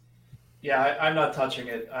Mitchell? Yeah, I'm not touching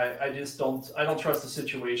it. I just don't trust the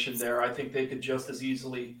situation there. I think they could just as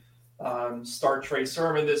easily start Trey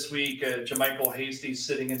Sermon this week. Jermichael Hasty's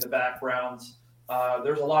sitting in the background.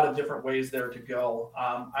 There's a lot of different ways there to go.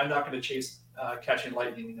 I'm not going to chase catching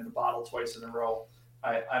lightning in a bottle twice in a row.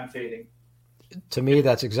 I'm fading. To me,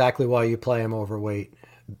 that's exactly why you play him overweight,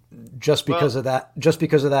 just because of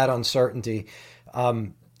that uncertainty.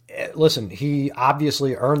 Listen, he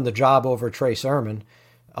obviously earned the job over Trey Sermon.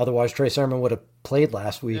 Otherwise, Trey Sermon would have played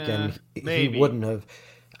last week, and he wouldn't have.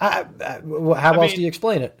 How else do you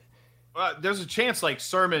explain it? There's a chance like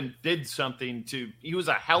Sermon did something he was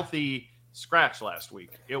a healthy scratch last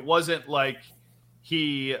week. It wasn't like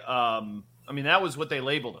he, that was what they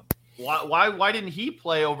labeled him. Why didn't he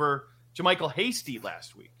play over Jermichael Hasty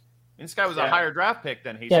last week? This guy was a higher draft pick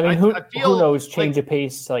than Hasty. Yeah, I mean, who knows? Change of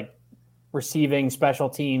pace, like receiving, special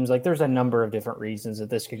teams. Like, there's a number of different reasons that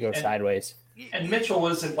this could go sideways. And Mitchell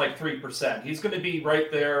isn't like 3%. He's going to be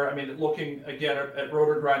right there. I mean, looking again at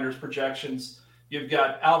RotoGrinders projections, you've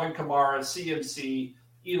got Alvin Kamara, CMC,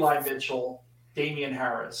 Eli Mitchell, Damian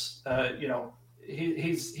Harris.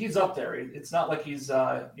 He's up there. It's not like he's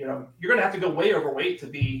you're going to have to go way overweight to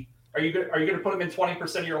be. Are you going to put him in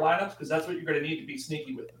 20% of your lineups, because that's what you're going to need to be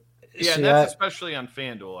sneaky with him. Yeah, and that's especially on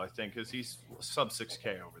FanDuel, I think, because he's sub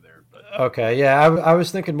 6K over there. But. Okay, yeah, I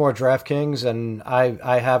was thinking more DraftKings, and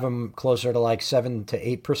I have him closer to like 7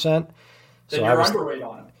 to 8%. Then you're underweight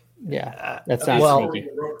on him. Yeah, that's not sneaky.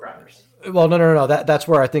 Well, no. That's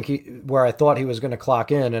where I thought he was going to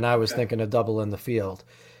clock in, and I was thinking a double in the field.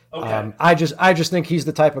 Okay. I just think he's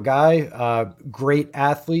the type of guy, great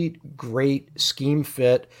athlete, great scheme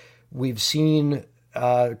fit. We've seen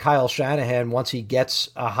Kyle Shanahan, once he gets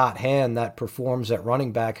a hot hand that performs at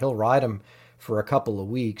running back, he'll ride him for a couple of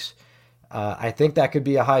weeks. I think that could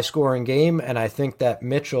be a high-scoring game, and I think that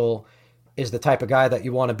Mitchell is the type of guy that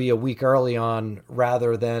you want to be a week early on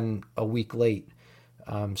rather than a week late.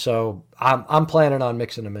 So I'm planning on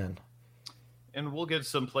mixing him in. And we'll get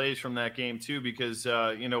some plays from that game too, because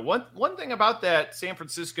one thing about that San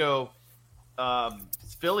Francisco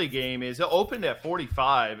Philly game is it opened at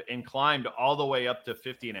 45 and climbed all the way up to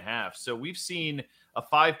 50.5. So we've seen a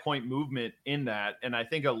 5-point movement in that, and I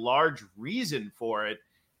think a large reason for it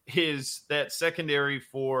is that secondary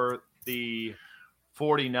for the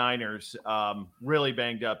 49ers really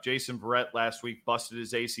banged up. Jason Verrett last week busted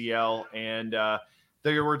his ACL, and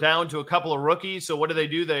they were down to a couple of rookies. So what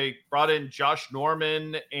do? They brought in Josh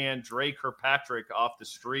Norman and Dre Kirkpatrick off the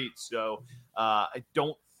street. So I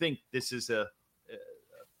don't think this is a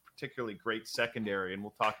particularly great secondary, and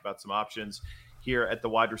we'll talk about some options here at the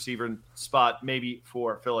wide receiver spot, maybe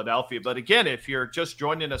for Philadelphia. But again, if you're just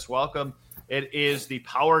joining us, welcome. It is the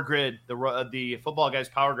Powergrid, the Football Guys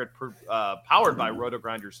Powergrid, powered by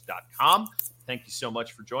RotoGrinders.com. Thank you so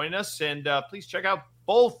much for joining us, and please check out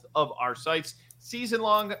both of our sites, season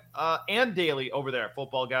long and daily, over there at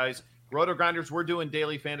Football Guys. RotoGrinders, we're doing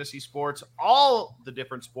daily fantasy sports, all the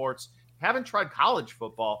different sports. Haven't tried college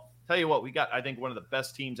football. Tell you what, we got, I think, one of the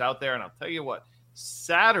best teams out there, and I'll tell you what,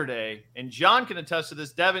 Saturday, and John can attest to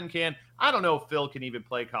this, Devin can. I don't know if Phil can even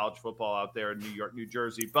play college football out there in New York, New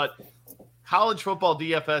Jersey, but college football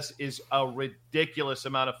DFS is a ridiculous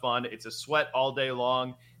amount of fun. It's a sweat all day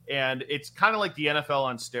long, and it's kind of like the NFL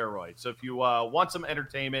on steroids. So if you want some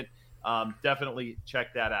entertainment, definitely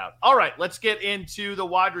check that out. All right, let's get into the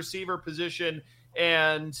wide receiver position.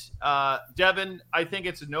 And Devin, I think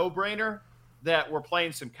it's a no-brainer that we're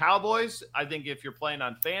playing some Cowboys. I think if you're playing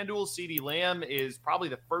on FanDuel, CeeDee Lamb is probably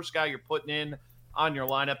the first guy you're putting in on your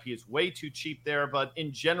lineup. He is way too cheap there. But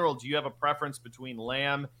in general, do you have a preference between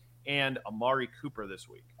Lamb and Amari Cooper this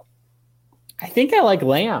week? I think I like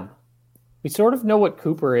Lamb. We sort of know what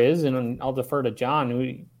Cooper is, and I'll defer to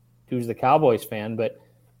John, who's the Cowboys fan, but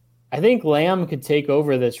I think Lamb could take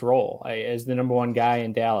over this role as the number one guy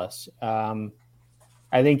in Dallas.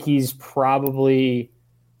 I think he's probably,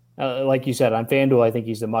 like you said, on FanDuel, I think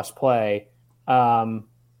he's a must play.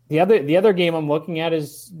 The other game I'm looking at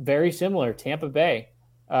is very similar, Tampa Bay,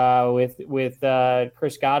 with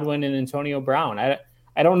Chris Godwin and Antonio Brown.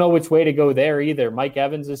 I don't know which way to go there either. Mike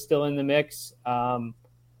Evans is still in the mix,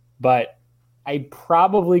 but I'm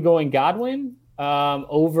probably going Godwin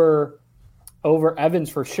over Evans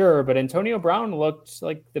for sure. But Antonio Brown looked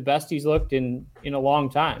like the best he's looked in a long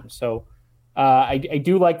time. So I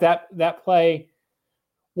do like that play.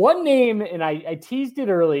 One name, and I teased it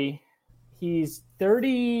early. He's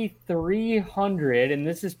 3,300, and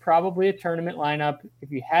this is probably a tournament lineup. If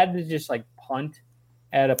you had to just like punt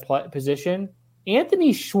at a position,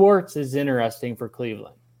 Anthony Schwartz is interesting for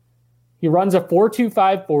Cleveland. He runs a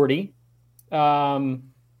 4.25 40.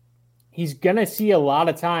 He's going to see a lot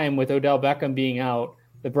of time with Odell Beckham being out.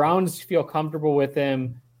 The Browns feel comfortable with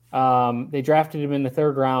him. They drafted him in the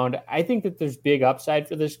 3rd round. I think that there's big upside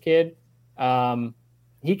for this kid.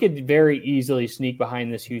 He could very easily sneak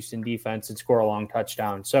behind this Houston defense and score a long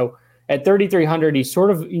touchdown. So at 3,300,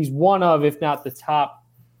 he's one of, if not the top,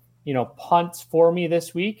 punts for me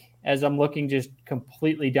this week as I'm looking just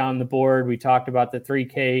completely down the board. We talked about the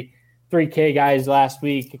 3K guys last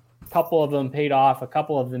week. A couple of them paid off. A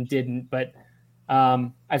couple of them didn't, but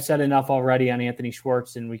I've said enough already on Anthony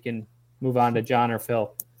Schwartz, and we can move on to John or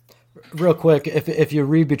Phil. Real quick, if you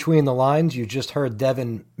read between the lines, you just heard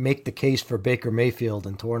Devin make the case for Baker Mayfield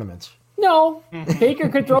in tournaments. No, Baker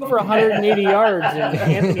could throw for 180 yards, and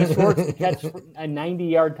Anthony Schwartz could catch a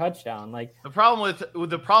 90-yard touchdown. Like the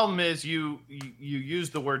problem is you use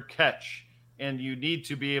the word catch, and you need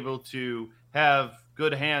to be able to have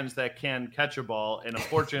good hands that can catch a ball, and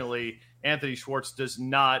unfortunately, Anthony Schwartz does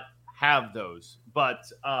not have those. But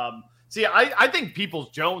I think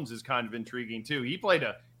Peoples-Jones is kind of intriguing too. He played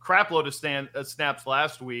a crap load of snaps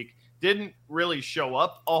last week, didn't really show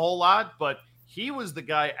up a whole lot, but he was the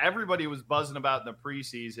guy everybody was buzzing about in the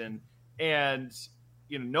preseason. And,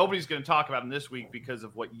 nobody's going to talk about him this week because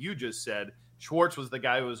of what you just said. Schwartz was the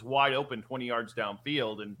guy who was wide open 20 yards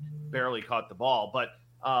downfield and barely caught the ball. But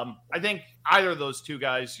I think either of those two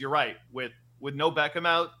guys, you're right, with no Beckham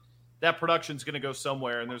out, that production's going to go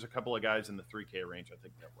somewhere. And there's a couple of guys in the 3K range I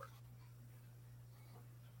think that work.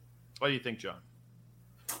 What do you think, John?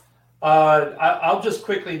 I'll just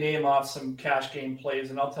quickly name off some cash game plays,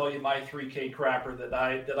 and I'll tell you my 3K crapper that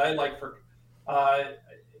I like for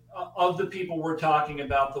of the people we're talking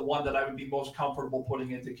about, the one that I would be most comfortable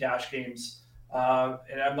putting into cash games.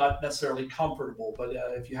 And I'm not necessarily comfortable, but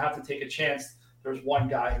if you have to take a chance, there's one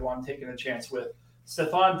guy who I'm taking a chance with.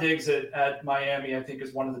 Stephon Diggs at Miami, I think,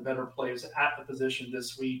 is one of the better plays at the position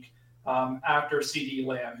this week. After CeeDee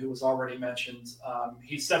Lamb, who was already mentioned,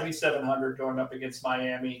 he's 7,700 going up against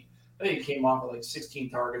Miami. I think he came off with like 16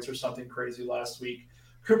 targets or something crazy last week.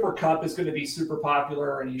 Cooper Kupp is going to be super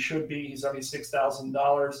popular, and he should be. He's only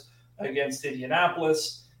 $6,000 against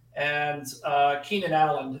Indianapolis. And Keenan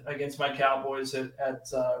Allen against my Cowboys at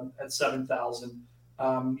 7,000.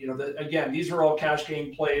 Again, these are all cash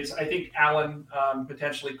game plays. I think Allen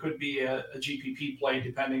potentially could be a GPP play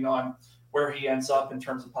depending on where he ends up in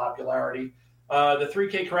terms of popularity. The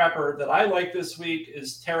 3K crapper that I like this week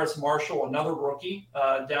is Terrace Marshall, another rookie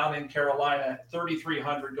down in Carolina at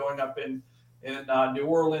 3,300 going up in New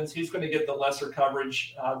Orleans. He's going to get the lesser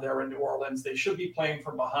coverage there in New Orleans. They should be playing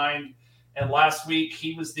from behind. And last week,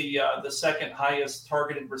 he was the second highest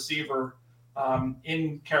targeted receiver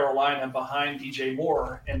in Carolina behind DJ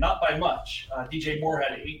Moore, and not by much. DJ Moore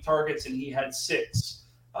had 8 targets and he had 6.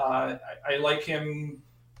 I like him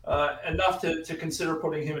enough to consider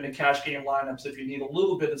putting him in a cash game lineups if you need a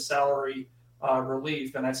little bit of salary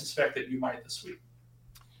relief, and I suspect that you might this week.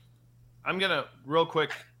 I'm going to real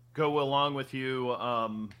quick go along with you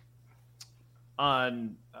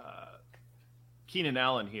on Keenan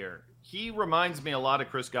Allen here. He reminds me a lot of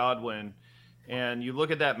Chris Godwin, and you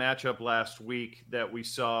look at that matchup last week that we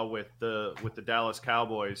saw with the Dallas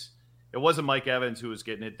Cowboys. It wasn't Mike Evans who was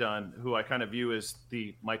getting it done, who I kind of view as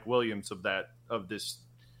the Mike Williams of this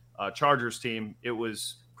Chargers team. It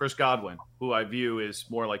was Chris Godwin, who I view is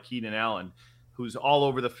more like Keenan Allen, who's all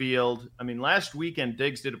over the field. I mean, last weekend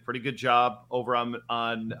Diggs did a pretty good job over on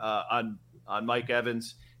Mike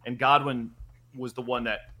Evans, and Godwin was the one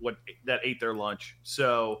that ate their lunch.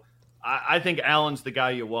 So I think Allen's the guy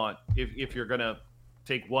you want if you're going to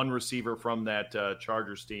take one receiver from that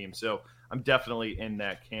Chargers team. So I'm definitely in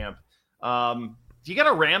that camp. Do you got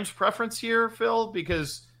a Rams preference here, Phil?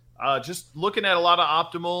 Because just looking at a lot of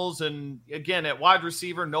optimals, and again, at wide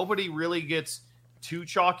receiver, nobody really gets too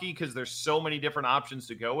chalky because there's so many different options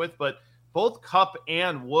to go with. But both Kupp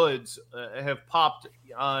and Woods have popped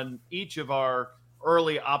on each of our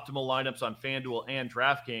early optimal lineups on FanDuel and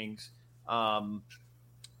DraftKings.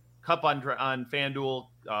 Kupp on FanDuel,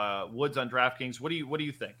 Woods on DraftKings. What do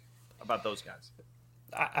you think about those guys?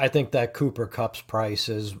 I think that Cooper Kupp's price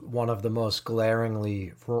is one of the most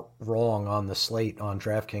glaringly wrong on the slate on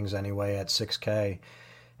DraftKings anyway at 6K.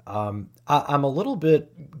 I'm a little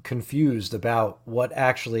bit confused about what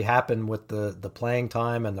actually happened with the playing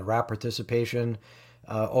time and the route participation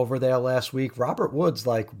over there last week. Robert Woods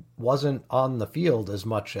wasn't on the field as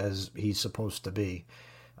much as he's supposed to be.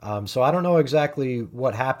 So I don't know exactly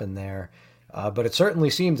what happened there, but it certainly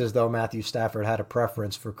seems as though Matthew Stafford had a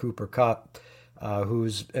preference for Cooper Kupp,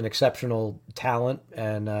 who's an exceptional talent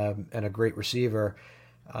and a great receiver.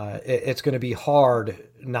 It's going to be hard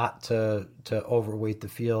not to overweight the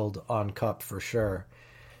field on Kupp for sure.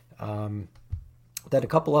 Then a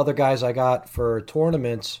couple other guys I got for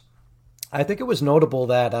tournaments. I think it was notable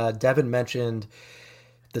that Devin mentioned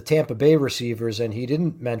the Tampa Bay receivers, and he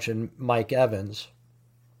didn't mention Mike Evans.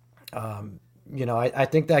 I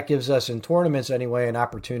think that gives us in tournaments anyway an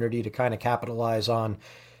opportunity to kind of capitalize on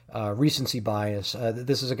recency bias.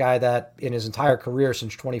 This is a guy that in his entire career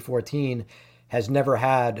since 2014 has never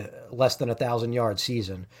had less than 1,000-yard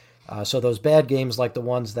season. So those bad games like the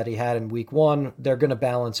ones that he had in week 1, they're going to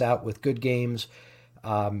balance out with good games.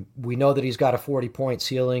 We know that he's got a 40-point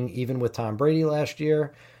ceiling, even with Tom Brady last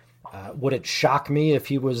year. Would it shock me if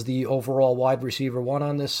he was the overall wide receiver 1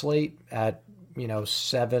 on this slate at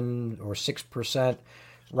 7 or 6%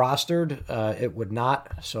 rostered? It would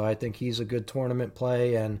not. So I think he's a good tournament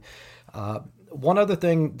play. And one other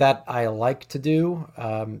thing that I like to do,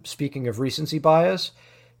 speaking of recency bias,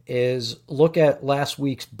 is look at last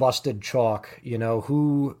week's busted chalk.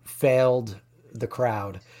 Who failed the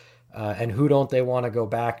crowd. And who don't they want to go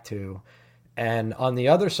back to? And on the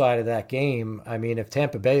other side of that game, I mean, if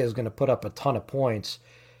Tampa Bay is going to put up a ton of points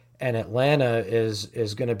and Atlanta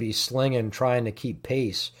is going to be slinging, trying to keep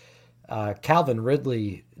pace, Calvin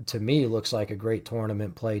Ridley, to me, looks like a great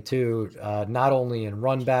tournament play too, not only in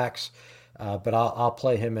run backs, but I'll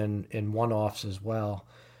play him in one-offs as well.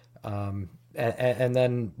 And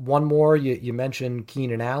then one more, you mentioned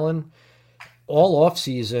Keenan Allen. All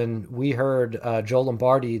offseason, we heard Joe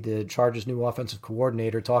Lombardi, the Chargers' new offensive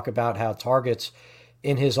coordinator, talk about how targets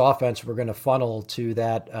in his offense were going to funnel to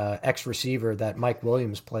that ex-receiver that Mike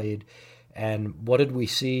Williams played. And what did we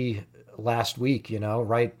see last week?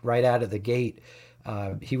 Right out of the gate,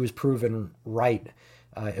 he was proven right.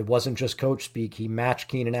 It wasn't just coach speak. He matched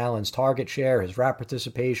Keenan Allen's target share, his rap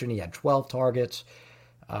participation. He had 12 targets.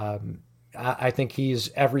 I think he's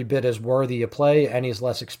every bit as worthy a play, and he's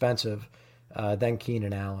less expensive than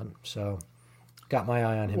Keenan Allen. So got my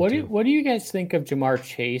eye on him too. What do you guys think of Jamar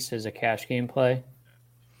Chase as a cash game play?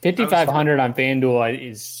 5,500 on FanDuel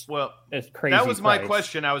is crazy. That was my price.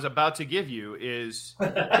 question I was about to give you is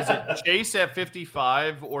it Chase at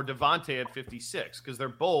 55 or Devontae at 56? Because they're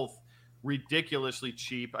both ridiculously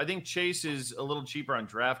cheap. I think Chase is a little cheaper on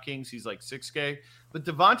DraftKings. He's like $6K. But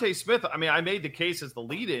Devontae Smith, I mean, I made the case as the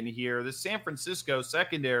lead-in here. The San Francisco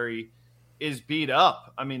secondary is beat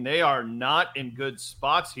up. I mean, they are not in good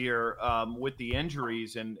spots here with the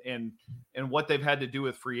injuries and what they've had to do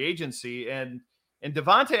with free agency. And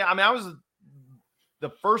Devontae, I mean, I was the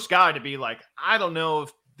first guy to be like, I don't know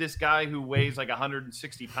if this guy who weighs like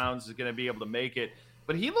 160 pounds is going to be able to make it.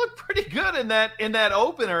 But he looked pretty good in that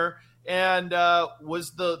opener and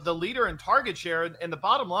was the leader in target share. And the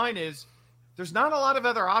bottom line is there's not a lot of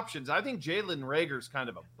other options. I think Jalen Reagor's kind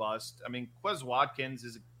of a bust. I mean, Quez Watkins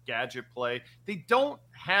is a gadget play. They don't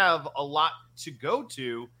have a lot to go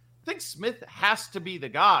to. I think Smith has to be the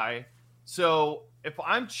guy. So if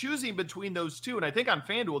I'm choosing between those two, and I think on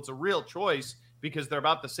FanDuel it's a real choice because they're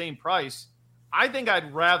about the same price, I think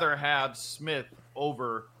I'd rather have Smith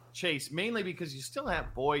over Chase, mainly because you still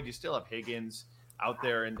have Boyd, you still have Higgins out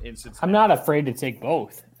there in Cincinnati. I'm not afraid to take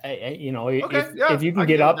both. If you can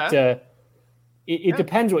get up to – it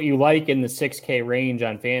depends what you like in the 6K range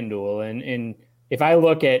on FanDuel. And if I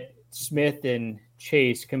look at Smith and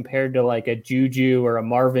Chase compared to like a Juju or a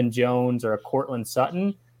Marvin Jones or a Cortland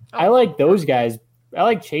Sutton, I like those guys. I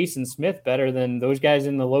like Chase and Smith better than those guys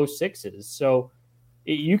in the low sixes. So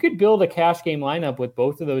you could build a cash game lineup with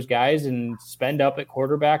both of those guys and spend up at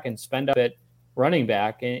quarterback and spend up at running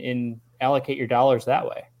back and allocate your dollars that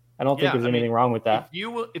way. I don't think there's anything wrong with that.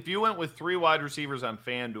 If you went with 3 wide receivers on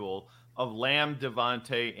FanDuel of Lamb,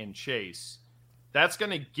 Devontae, and Chase, that's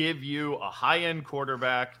going to give you a high-end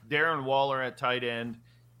quarterback, Darren Waller at tight end.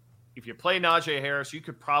 If you play Najee Harris, you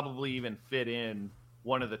could probably even fit in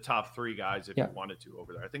one of the top 3 guys if you wanted to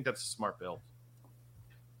over there. I think that's a smart build.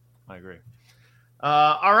 I agree.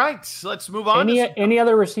 All right, so let's move on. Any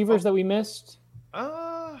other receivers that we missed?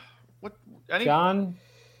 John?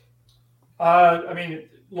 I mean,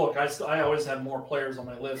 look, I always have more players on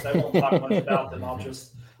my list. I won't talk much about them.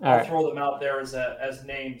 I'll throw them out there as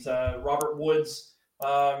names. Robert Woods,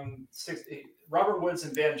 Robert Woods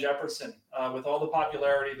and Van Jefferson. With all the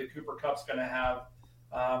popularity that Cooper Kupp's going to have,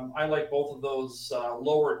 I like both of those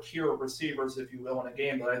lower tier receivers, if you will, in a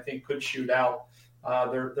game that I think could shoot out.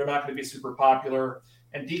 They're not going to be super popular.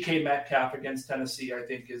 And DK Metcalf against Tennessee, I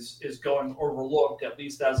think, is going overlooked, at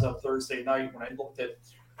least as of Thursday night when I looked at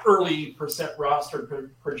early percent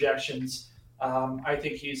roster projections. I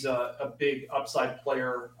think he's a big upside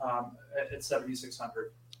player at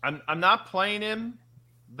 7,600. I'm not playing him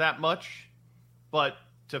that much, but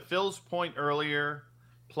to Phil's point earlier,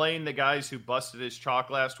 playing the guys who busted his chalk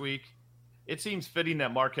last week, it seems fitting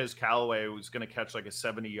that Marquez Callaway was going to catch like a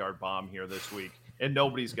 70-yard bomb here this week, and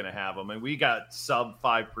nobody's going to have him. And we got sub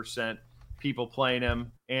 5% people playing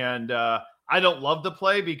him. And I don't love the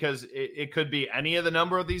play because it could be any of the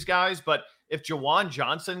number of these guys. But if Jawan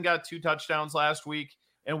Johnson got 2 touchdowns last week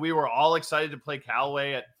and we were all excited to play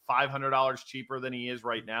Callaway at $500 cheaper than he is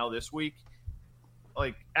right now this week,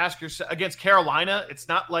 like ask yourself, against Carolina, it's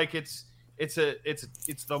not like it's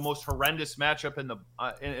the most horrendous matchup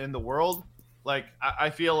in the world. Like I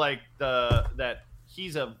feel like that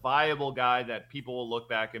he's a viable guy that people will look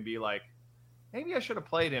back and be like, maybe I should have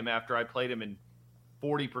played him after I played him in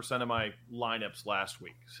 40% of my lineups last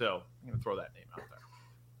week. So I'm going to throw that name out there.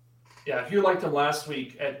 Yeah, if you liked him last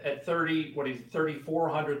week at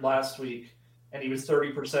 3,400 last week, and he was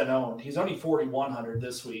 30% owned, he's only 4,100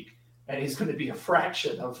 this week, and he's going to be a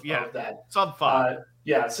fraction of that. Sub 5.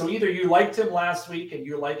 Yeah, so either you liked him last week and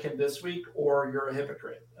you like him this week, or you're a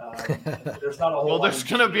hypocrite. There's not a whole. Well, there's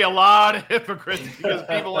going to be a lot of hypocrites because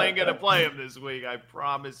people ain't going to play him this week. I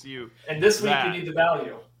promise you. And this week you need the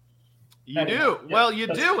value. You do. Yeah, well, you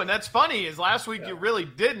do, and that's funny. Is last week you really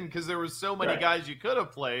didn't because there was so many guys you could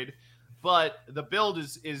have played, but the build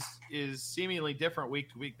is seemingly different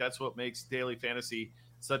week to week. That's what makes daily fantasy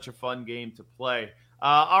such a fun game to play.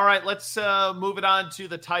 All right, let's move it on to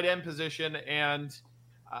the tight end position. And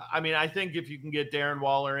I mean, I think if you can get Darren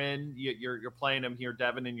Waller in, you're playing him here,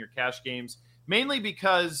 Devin, in your cash games, mainly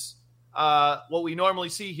because what we normally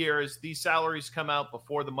see here is these salaries come out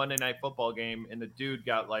before the Monday Night Football game, and the dude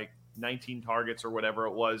got like 19 targets or whatever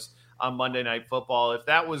it was on Monday Night Football. If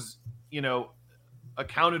that was,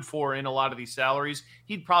 accounted for in a lot of these salaries,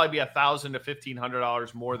 he'd probably be $1,000 to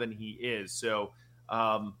 $1,500 more than he is. So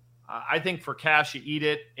I think for cash, you eat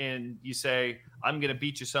it and you say, I'm going to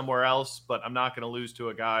beat you somewhere else, but I'm not going to lose to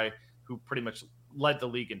a guy who pretty much led the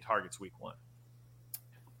league in targets week 1.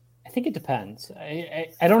 I think it depends. I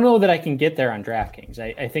don't know that I can get there on DraftKings.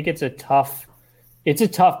 I think it's a tough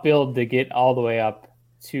build to get all the way up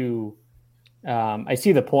to. I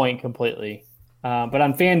see the point completely, but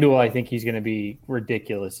on FanDuel, I think he's going to be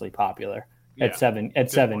ridiculously popular at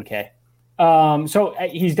 7K. So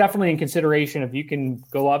he's definitely in consideration if you can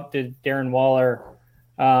go up to Darren Waller.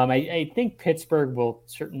 I think Pittsburgh will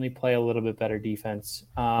certainly play a little bit better defense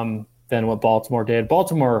than what Baltimore did.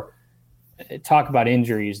 Baltimore, talk about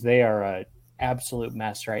injuries. They are an absolute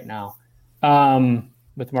mess right now.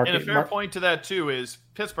 With and a fair point to that, too, is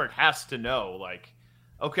Pittsburgh has to know, like,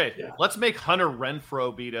 okay, let's make Hunter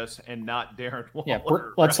Renfrow beat us and not Darren Waller. Yeah,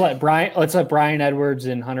 let's let Brian Edwards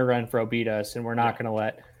and Hunter Renfrow beat us, and we're not going to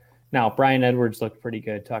let. Now, Brian Edwards looked pretty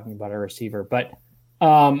good talking about a receiver, but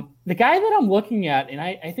the guy that I'm looking at, and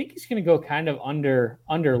I think he's going to go kind of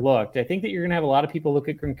underlooked. I think that you're going to have a lot of people look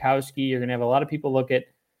at Gronkowski. You're going to have a lot of people look at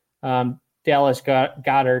Dallas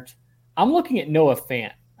Goedert. I'm looking at Noah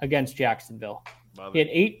Fant against Jacksonville. He had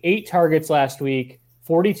eight targets last week,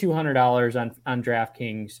 $4,200 on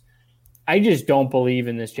DraftKings. I just don't believe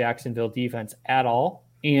in this Jacksonville defense at all,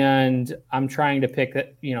 and I'm trying to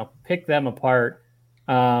pick them apart.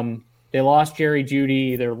 They lost Jerry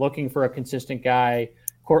Jeudy. They're looking for a consistent guy.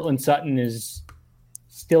 Cortland Sutton is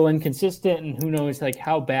still inconsistent, and who knows like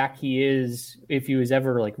how back he is, if he was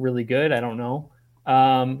ever like really good. I don't know.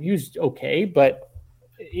 He was okay, but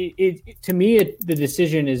to me, the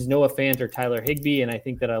decision is Noah Fant or Tyler Higbee, and I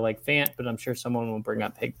think that I like Fant, but I'm sure someone will bring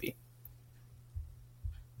up Higbee.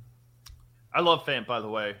 I love Fant, by the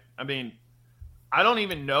way. I mean, I don't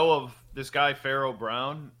even know of this guy Pharaoh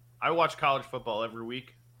Brown. I watch college football every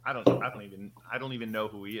week. I don't even know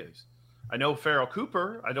who he is. I know Farrell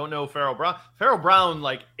Cooper. I don't know Pharaoh Brown. Pharaoh Brown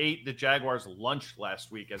like ate the Jaguars lunch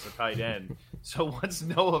last week as a tight end. So what's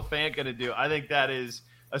Noah Fant going to do? I think that is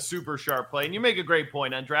a super sharp play. And you make a great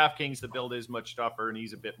point. On DraftKings, the build is much tougher, and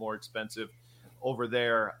he's a bit more expensive over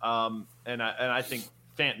there. And I think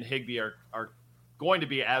Fant and Higbee are going to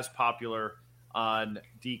be as popular on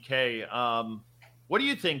DK. What do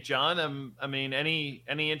you think, John? I mean, any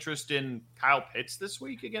interest in Kyle Pitts this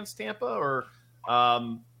week against Tampa, or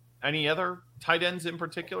any other tight ends in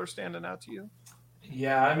particular standing out to you?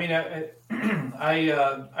 Yeah, I mean,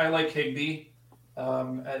 I like Higbee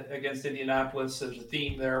against Indianapolis. There's a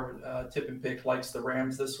theme there. Tip and Pick likes the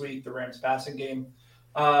Rams this week, the Rams passing game.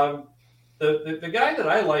 The guy that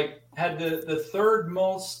I like had the third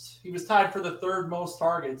most. He was tied for the third most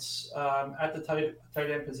targets at the tight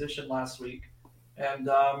end position last week. And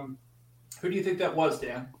who do you think that was,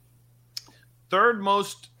 Dan? Third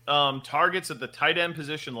most targets at the tight end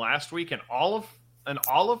position last week in all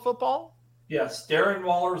of football? Yes, Darren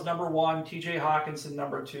Waller was number 1, TJ Hawkinson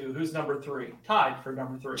number 2. Who's number 3? Tied for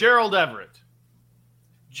number 3. Gerald Everett.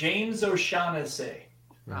 James O'Shaughnessy.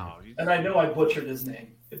 Oh, and I know I butchered his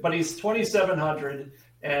name, but he's 2,700,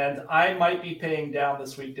 and I might be paying down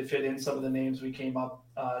this week to fit in some of the names we came up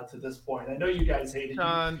to this point. I know you guys hate it.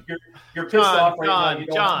 You're pissed off right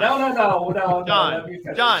now.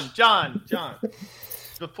 John.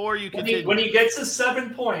 Before you continue, when he gets his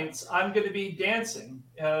 7 points, I'm going to be dancing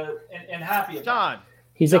and happy about John. it.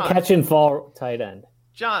 He's a catch and fall tight end.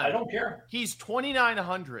 John, I don't care. He's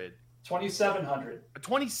 2,900. 2,700.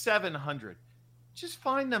 2,700. Just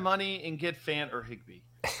find the money and get Fant or Higbee.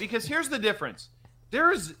 Because here's the difference.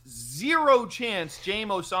 There is zero chance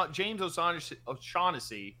James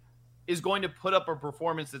O'Shaughnessy is going to put up a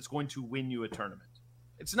performance that's going to win you a tournament.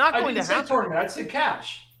 It's not going to happen. Tournament. I said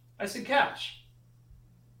cash.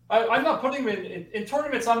 I'm not putting him in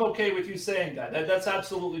tournaments. I'm okay with you saying that. That's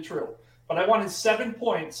absolutely true. But I wanted 7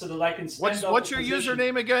 points so that I can spend. What's your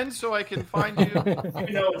username again, so I can find you?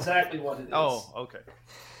 You know exactly what it is. Oh, okay.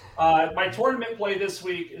 My tournament play this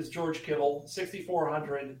week is George Kittle,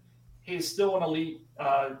 6,400. He's still an elite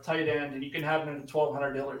tight end, and you can have him at a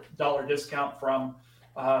 $1,200 discount from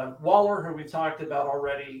Waller, who we talked about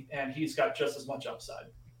already, and he's got just as much upside.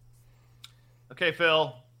 Okay,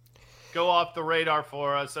 Phil, go off the radar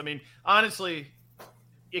for us. I mean, honestly,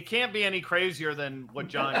 it can't be any crazier than what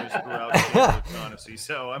John just threw out, honestly.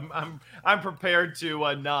 So I'm prepared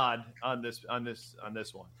to nod on this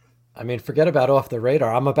one. I mean, forget about off the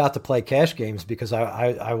radar. I'm about to play cash games because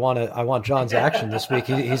I want John's action this week.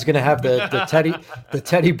 He's going to have the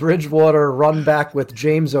Teddy Bridgewater run back with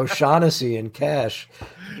James O'Shaughnessy in cash.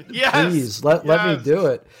 Yes, please let me do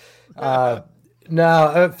it.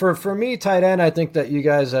 Now, for me, tight end, I think that you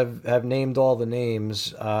guys have named all the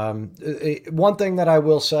names. One thing that I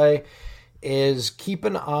will say is keep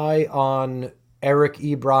an eye on Eric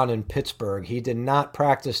Ebron in Pittsburgh. He did not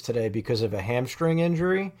practice today because of a hamstring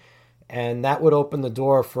injury. And that would open the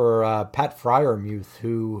door for Pat Freiermuth,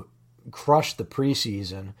 who crushed the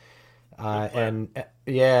preseason, and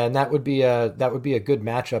that would be a good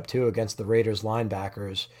matchup too against the Raiders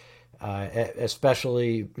linebackers,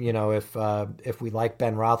 especially if we like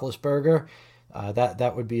Ben Roethlisberger,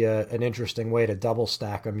 that would be an interesting way to double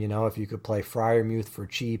stack them. If you could play Freiermuth for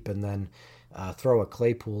cheap and then throw a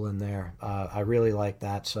Claypool in there, I really like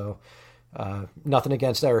that. So nothing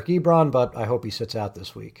against Eric Ebron, but I hope he sits out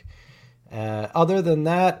this week. Other than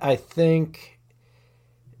that, I think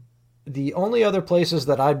the only other places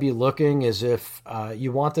that I'd be looking is if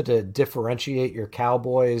you wanted to differentiate your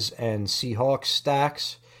Cowboys and Seahawks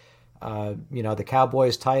stacks. The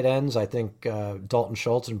Cowboys tight ends, I think Dalton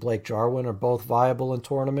Schultz and Blake Jarwin are both viable in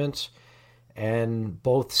tournaments. And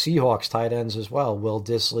both Seahawks tight ends as well, Will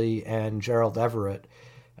Dissly and Gerald Everett.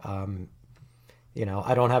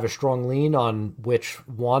 I don't have a strong lean on which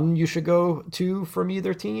one you should go to from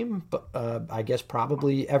either team, but I guess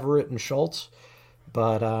probably Everett and Schultz.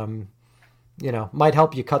 But, might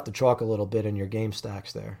help you cut the chalk a little bit in your game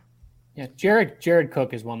stacks there. Yeah, Jared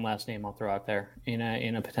Cook is one last name I'll throw out there in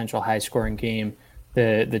a potential high scoring game.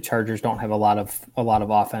 The Chargers don't have a lot of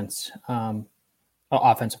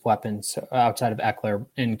offensive weapons outside of Eckler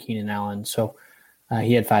and Keenan Allen. So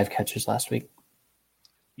he had 5 catches last week.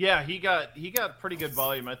 Yeah, he got pretty good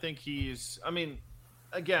volume. I think this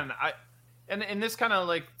kind of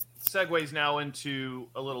like segues now into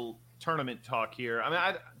a little tournament talk here. I mean,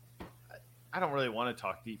 I don't really want to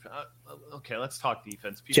talk defense. Okay, let's talk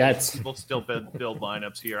defense. People still build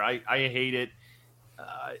lineups here. I hate it.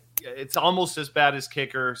 It's almost as bad as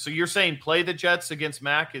kicker. So you're saying play the Jets against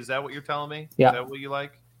Mac? Is that what you're telling me? Yeah. Is that what you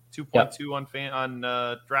like? 2.2 on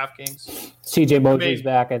DraftKings. CJ Mosley's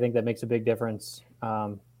back. I think that makes a big difference.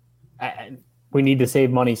 We need to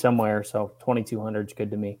save money somewhere, so 2,200 is good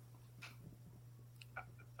to me.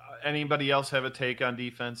 Anybody else have a take on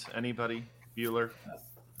defense? Anybody? Bueller?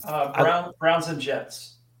 Browns and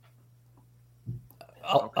Jets.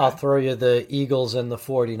 I'll throw you the Eagles and the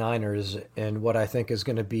 49ers in what I think is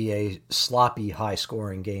going to be a sloppy,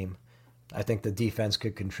 high-scoring game. I think the defense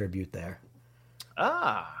could contribute there.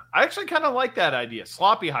 I actually kind of like that idea.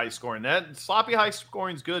 Sloppy high scoring. That sloppy high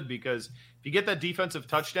scoring is good because if you get that defensive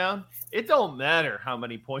touchdown, it don't matter how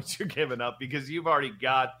many points you're giving up because you've already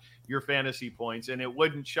got your fantasy points, and it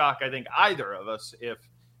wouldn't shock, I think, either of us if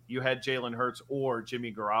you had Jalen Hurts or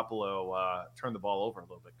Jimmy Garoppolo turn the ball over a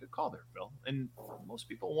little bit. Good call there, Phil. And most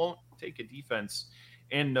people won't take a defense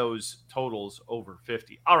in those totals over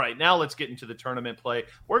 50. All right, now let's get into the tournament play.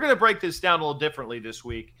 We're going to break this down a little differently this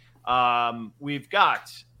week. We've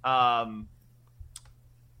got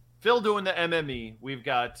Phil doing the MME. We've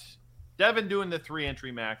got Devin doing the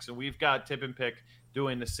 3-entry max, and we've got Tip and Pick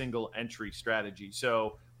doing the single entry strategy.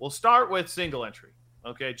 So we'll start with single entry.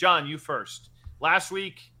 Okay, John, you first. Last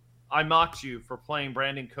week, I mocked you for playing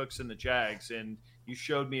Brandon Cooks in the Jags, and you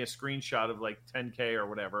showed me a screenshot of like 10K or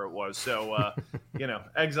whatever it was. So,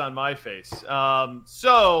 eggs on my face.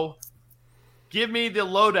 So give me the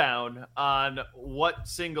lowdown on what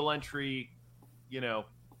single entry,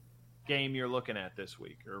 game you're looking at this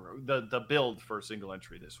week, or the build for single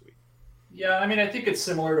entry this week. Yeah, I mean, I think it's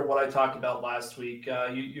similar to what I talked about last week.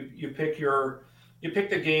 You pick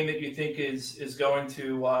the game that you think is going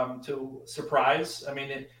to surprise. I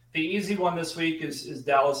mean, the easy one this week is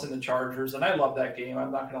Dallas and the Chargers, and I love that game.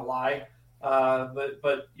 I'm not going to lie, but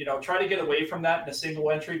try to get away from that in a single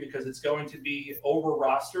entry because it's going to be over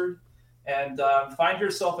rostered, and find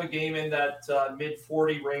yourself a game in that mid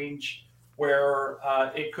 40 range where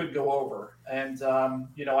it could go over. And,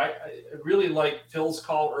 I really like Phil's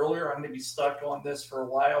call earlier. I'm going to be stuck on this for a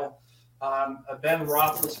while. A Ben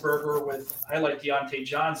Roethlisberger I like Deontay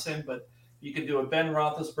Johnson, but you could do a Ben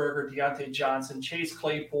Roethlisberger, Deontay Johnson, Chase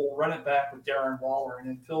Claypool, run it back with Darren Waller, and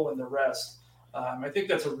then fill in the rest. I think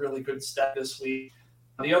that's a really good step this week.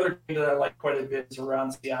 The other game that I like quite a bit is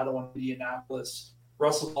around Seattle and Indianapolis.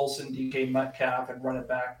 Russell Wilson, DK Metcalf, and run it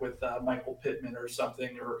back with Michael Pittman or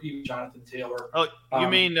something, or even Jonathan Taylor. Oh, you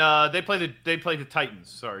mean they play the Titans?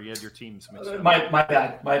 Sorry, you had your teams mixed up. My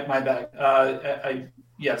bad.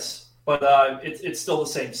 Yes, but it's still the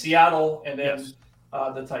same. Seattle and then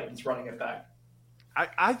the Titans running it back.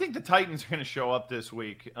 I think the Titans are going to show up this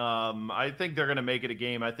week. I think they're going to make it a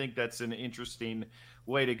game. I think that's an interesting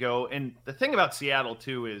way to go. And the thing about Seattle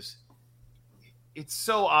too is, it's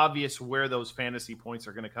so obvious where those fantasy points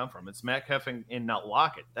are going to come from. It's Metcalf and not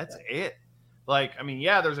Lockett. That's it. Like, I mean,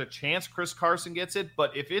 there's a chance Chris Carson gets it,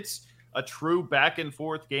 but if it's a true back and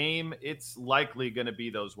forth game, it's likely going to be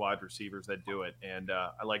those wide receivers that do it. And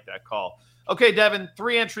I like that call. Okay, Devin,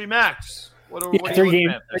 3-entry max. What are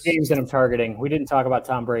three games that I'm targeting. We didn't talk about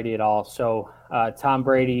Tom Brady at all. So Tom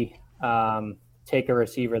Brady, take a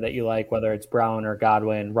receiver that you like, whether it's Brown or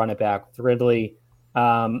Godwin, run it back with Ridley.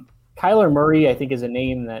 Kyler Murray, I think, is a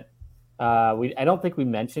name that I don't think we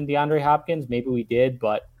mentioned DeAndre Hopkins. Maybe we did,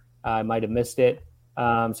 but I might have missed it.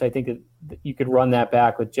 So I think that you could run that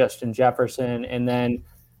back with Justin Jefferson. And then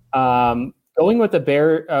going with the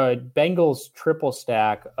Bengals triple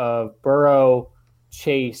stack of Burrow,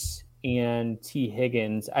 Chase, and T.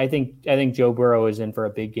 Higgins, I think Joe Burrow is in for a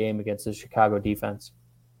big game against the Chicago defense.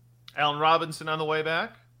 Allen Robinson on the way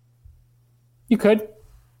back? You could.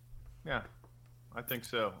 Yeah. I think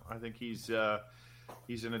so. I think he's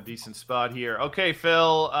in a decent spot here. Okay,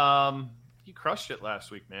 Phil, you crushed it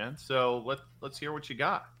last week, man. So let's hear what you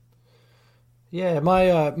got. Yeah,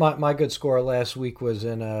 my good score last week was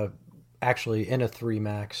in a 3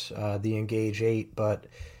 max, the Engage 8, but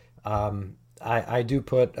I do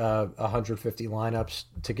put 150 lineups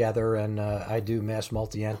together, and I do mass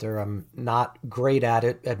multi-enter. I'm not great at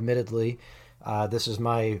it, admittedly. This is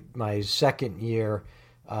my second year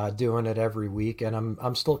doing it every week, and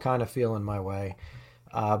I'm still kind of feeling my way.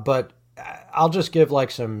 But I'll just give like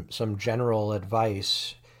some general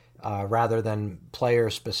advice rather than player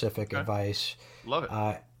specific advice. Love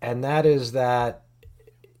it. And that is that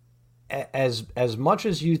as much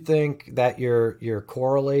as you think that you're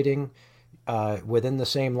correlating within the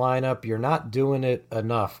same lineup, you're not doing it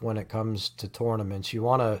enough when it comes to tournaments. You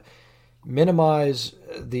want to minimize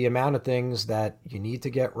the amount of things that you need to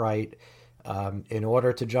get right in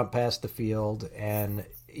order to jump past the field. And,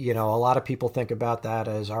 a lot of people think about that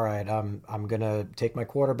as, all right, I'm going to take my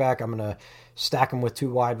quarterback, I'm going to stack him with 2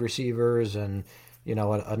 wide receivers and,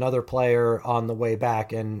 another player on the way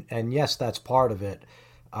back. And yes, that's part of it.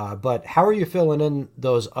 But how are you filling in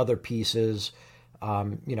those other pieces?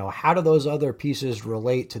 How do those other pieces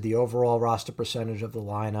relate to the overall roster percentage of the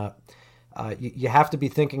lineup? You have to be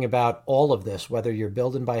thinking about all of this, whether you're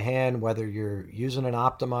building by hand, whether you're using an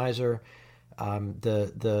optimizer.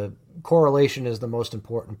 The correlation is the most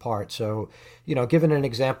important part. So, given an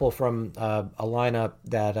example from a lineup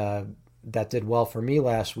that did well for me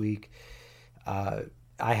last week, I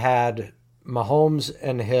had Mahomes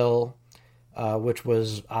and Hill, which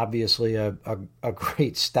was obviously a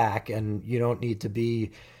great stack, and you don't need to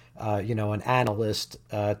be, an analyst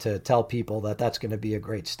to tell people that that's going to be a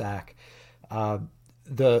great stack.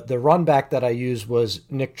 the run back that I used was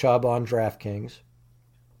Nick Chubb on DraftKings.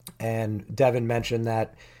 And Devin mentioned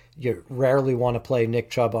that you rarely want to play Nick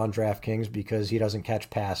Chubb on DraftKings because he doesn't catch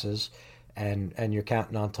passes and you're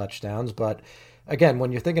counting on touchdowns. But again,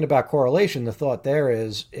 when you're thinking about correlation, the thought there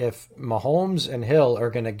is if Mahomes and Hill are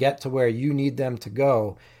going to get to where you need them to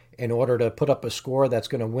go in order to put up a score that's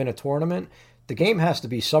going to win a tournament, the game has to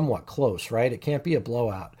be somewhat close, right? It can't be a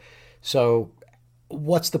blowout. So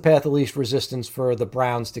what's the path of least resistance for the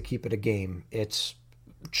Browns to keep it a game? It's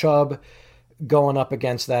Chubb going up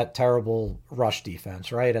against that terrible rush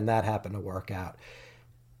defense, right? And that happened to work out.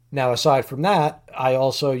 Now, aside from that, I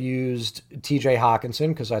also used TJ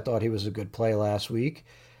Hawkinson because I thought he was a good play last week.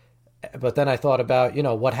 But then I thought about,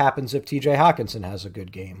 what happens if TJ Hawkinson has a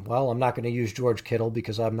good game? Well, I'm not going to use George Kittle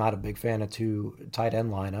because I'm not a big fan of two tight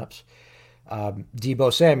end lineups.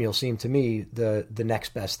 Deebo Samuel seemed to me the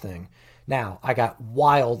next best thing. Now, I got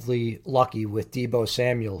wildly lucky with Deebo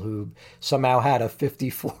Samuel, who somehow had a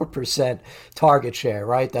 54% target share,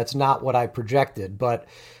 right? That's not what I projected. But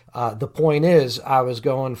the point is, I was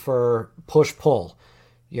going for push-pull,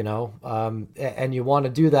 and you want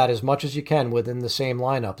to do that as much as you can within the same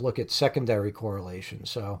lineup. Look at secondary correlation.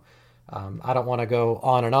 So I don't want to go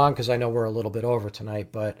on and on because I know we're a little bit over tonight,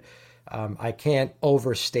 but I can't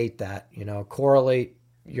overstate that, correlate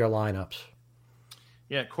your lineups.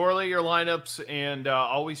 Yeah, correlate your lineups and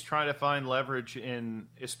always try to find leverage in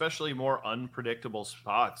especially more unpredictable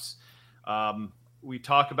spots. We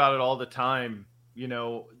talk about it all the time.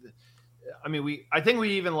 I think we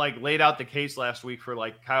even laid out the case last week for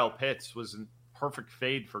Kyle Pitts was a perfect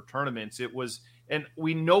fade for tournaments. It was, and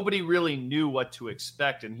nobody really knew what to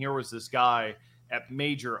expect. And here was this guy at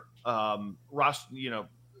majorly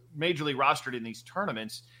rostered in these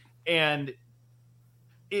tournaments, and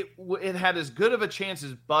it had as good of a chance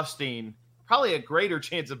as busting, probably a greater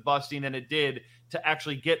chance of busting than it did to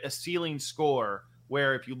actually get a ceiling score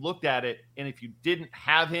where if you looked at it and if you didn't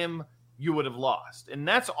have him, you would have lost. And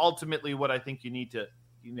that's ultimately what I think you need to,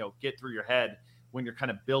 get through your head when you're kind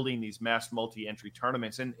of building these mass multi-entry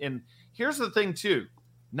tournaments. And here's the thing too,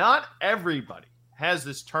 not everybody has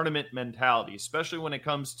this tournament mentality, especially when it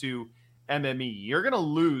comes to MME. You're going to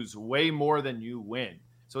lose way more than you win.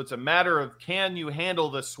 So it's a matter of, can you handle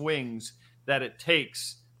the swings that it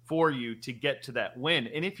takes for you to get to that win?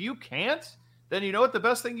 And if you can't, then you know what the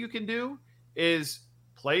best thing you can do is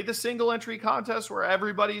play the single entry contest where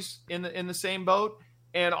everybody's in the same boat,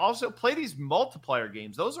 and also play these multiplier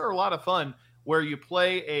games. Those are a lot of fun where you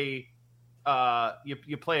play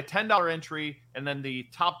you play a $10 entry and then the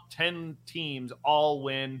top 10 teams all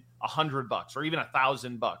win $100 or even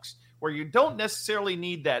 $1,000, where you don't necessarily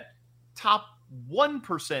need that top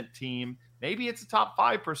 1% team. Maybe it's a top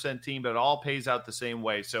 5% team, but it all pays out the same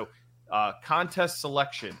way. So contest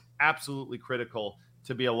selection, absolutely critical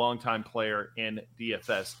to be a longtime player in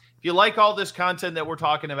DFS. If you like all this content that we're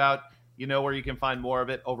talking about, you know where you can find more of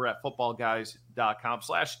it over at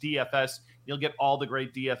footballguys.com/DFS. You'll get all the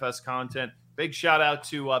great DFS content. Big shout out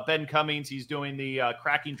to Ben Cummings. He's doing the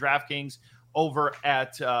Cracking DraftKings over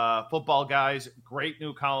at Football Guys. Great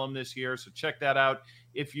new column this year, so check that out.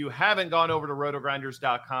 If you haven't gone over to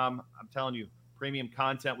RotoGrinders.com, I'm telling you, premium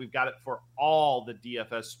content. We've got it for all the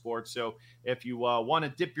DFS sports. So if you want to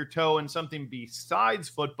dip your toe in something besides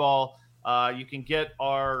football, you can get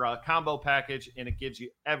our combo package, and it gives you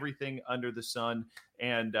everything under the sun,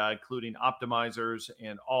 and including optimizers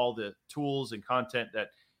and all the tools and content that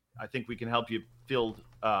I think we can help you build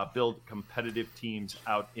competitive teams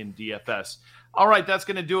out in DFS. All right, that's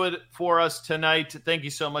going to do it for us tonight. Thank you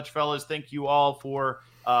so much, fellas. Thank you all for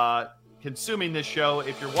consuming this show.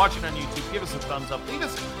 If you're watching on YouTube, give us a thumbs up. Leave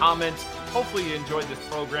us a comment. Hopefully you enjoyed this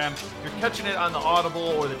program. If you're catching it on the Audible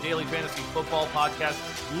or the Daily Fantasy Football Podcast,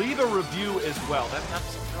 leave a review as well. That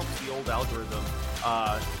helps the old algorithm,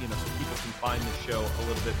 so people can find the show a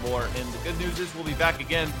little bit more. And the good news is we'll be back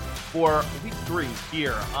again for week 3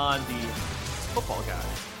 here on the Football Guys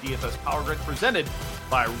DFS Power Grid, presented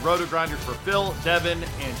by RotoGrinders. For Phil, Devin,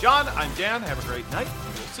 and John, I'm Dan. Have a great night,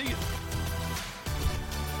 and we'll see you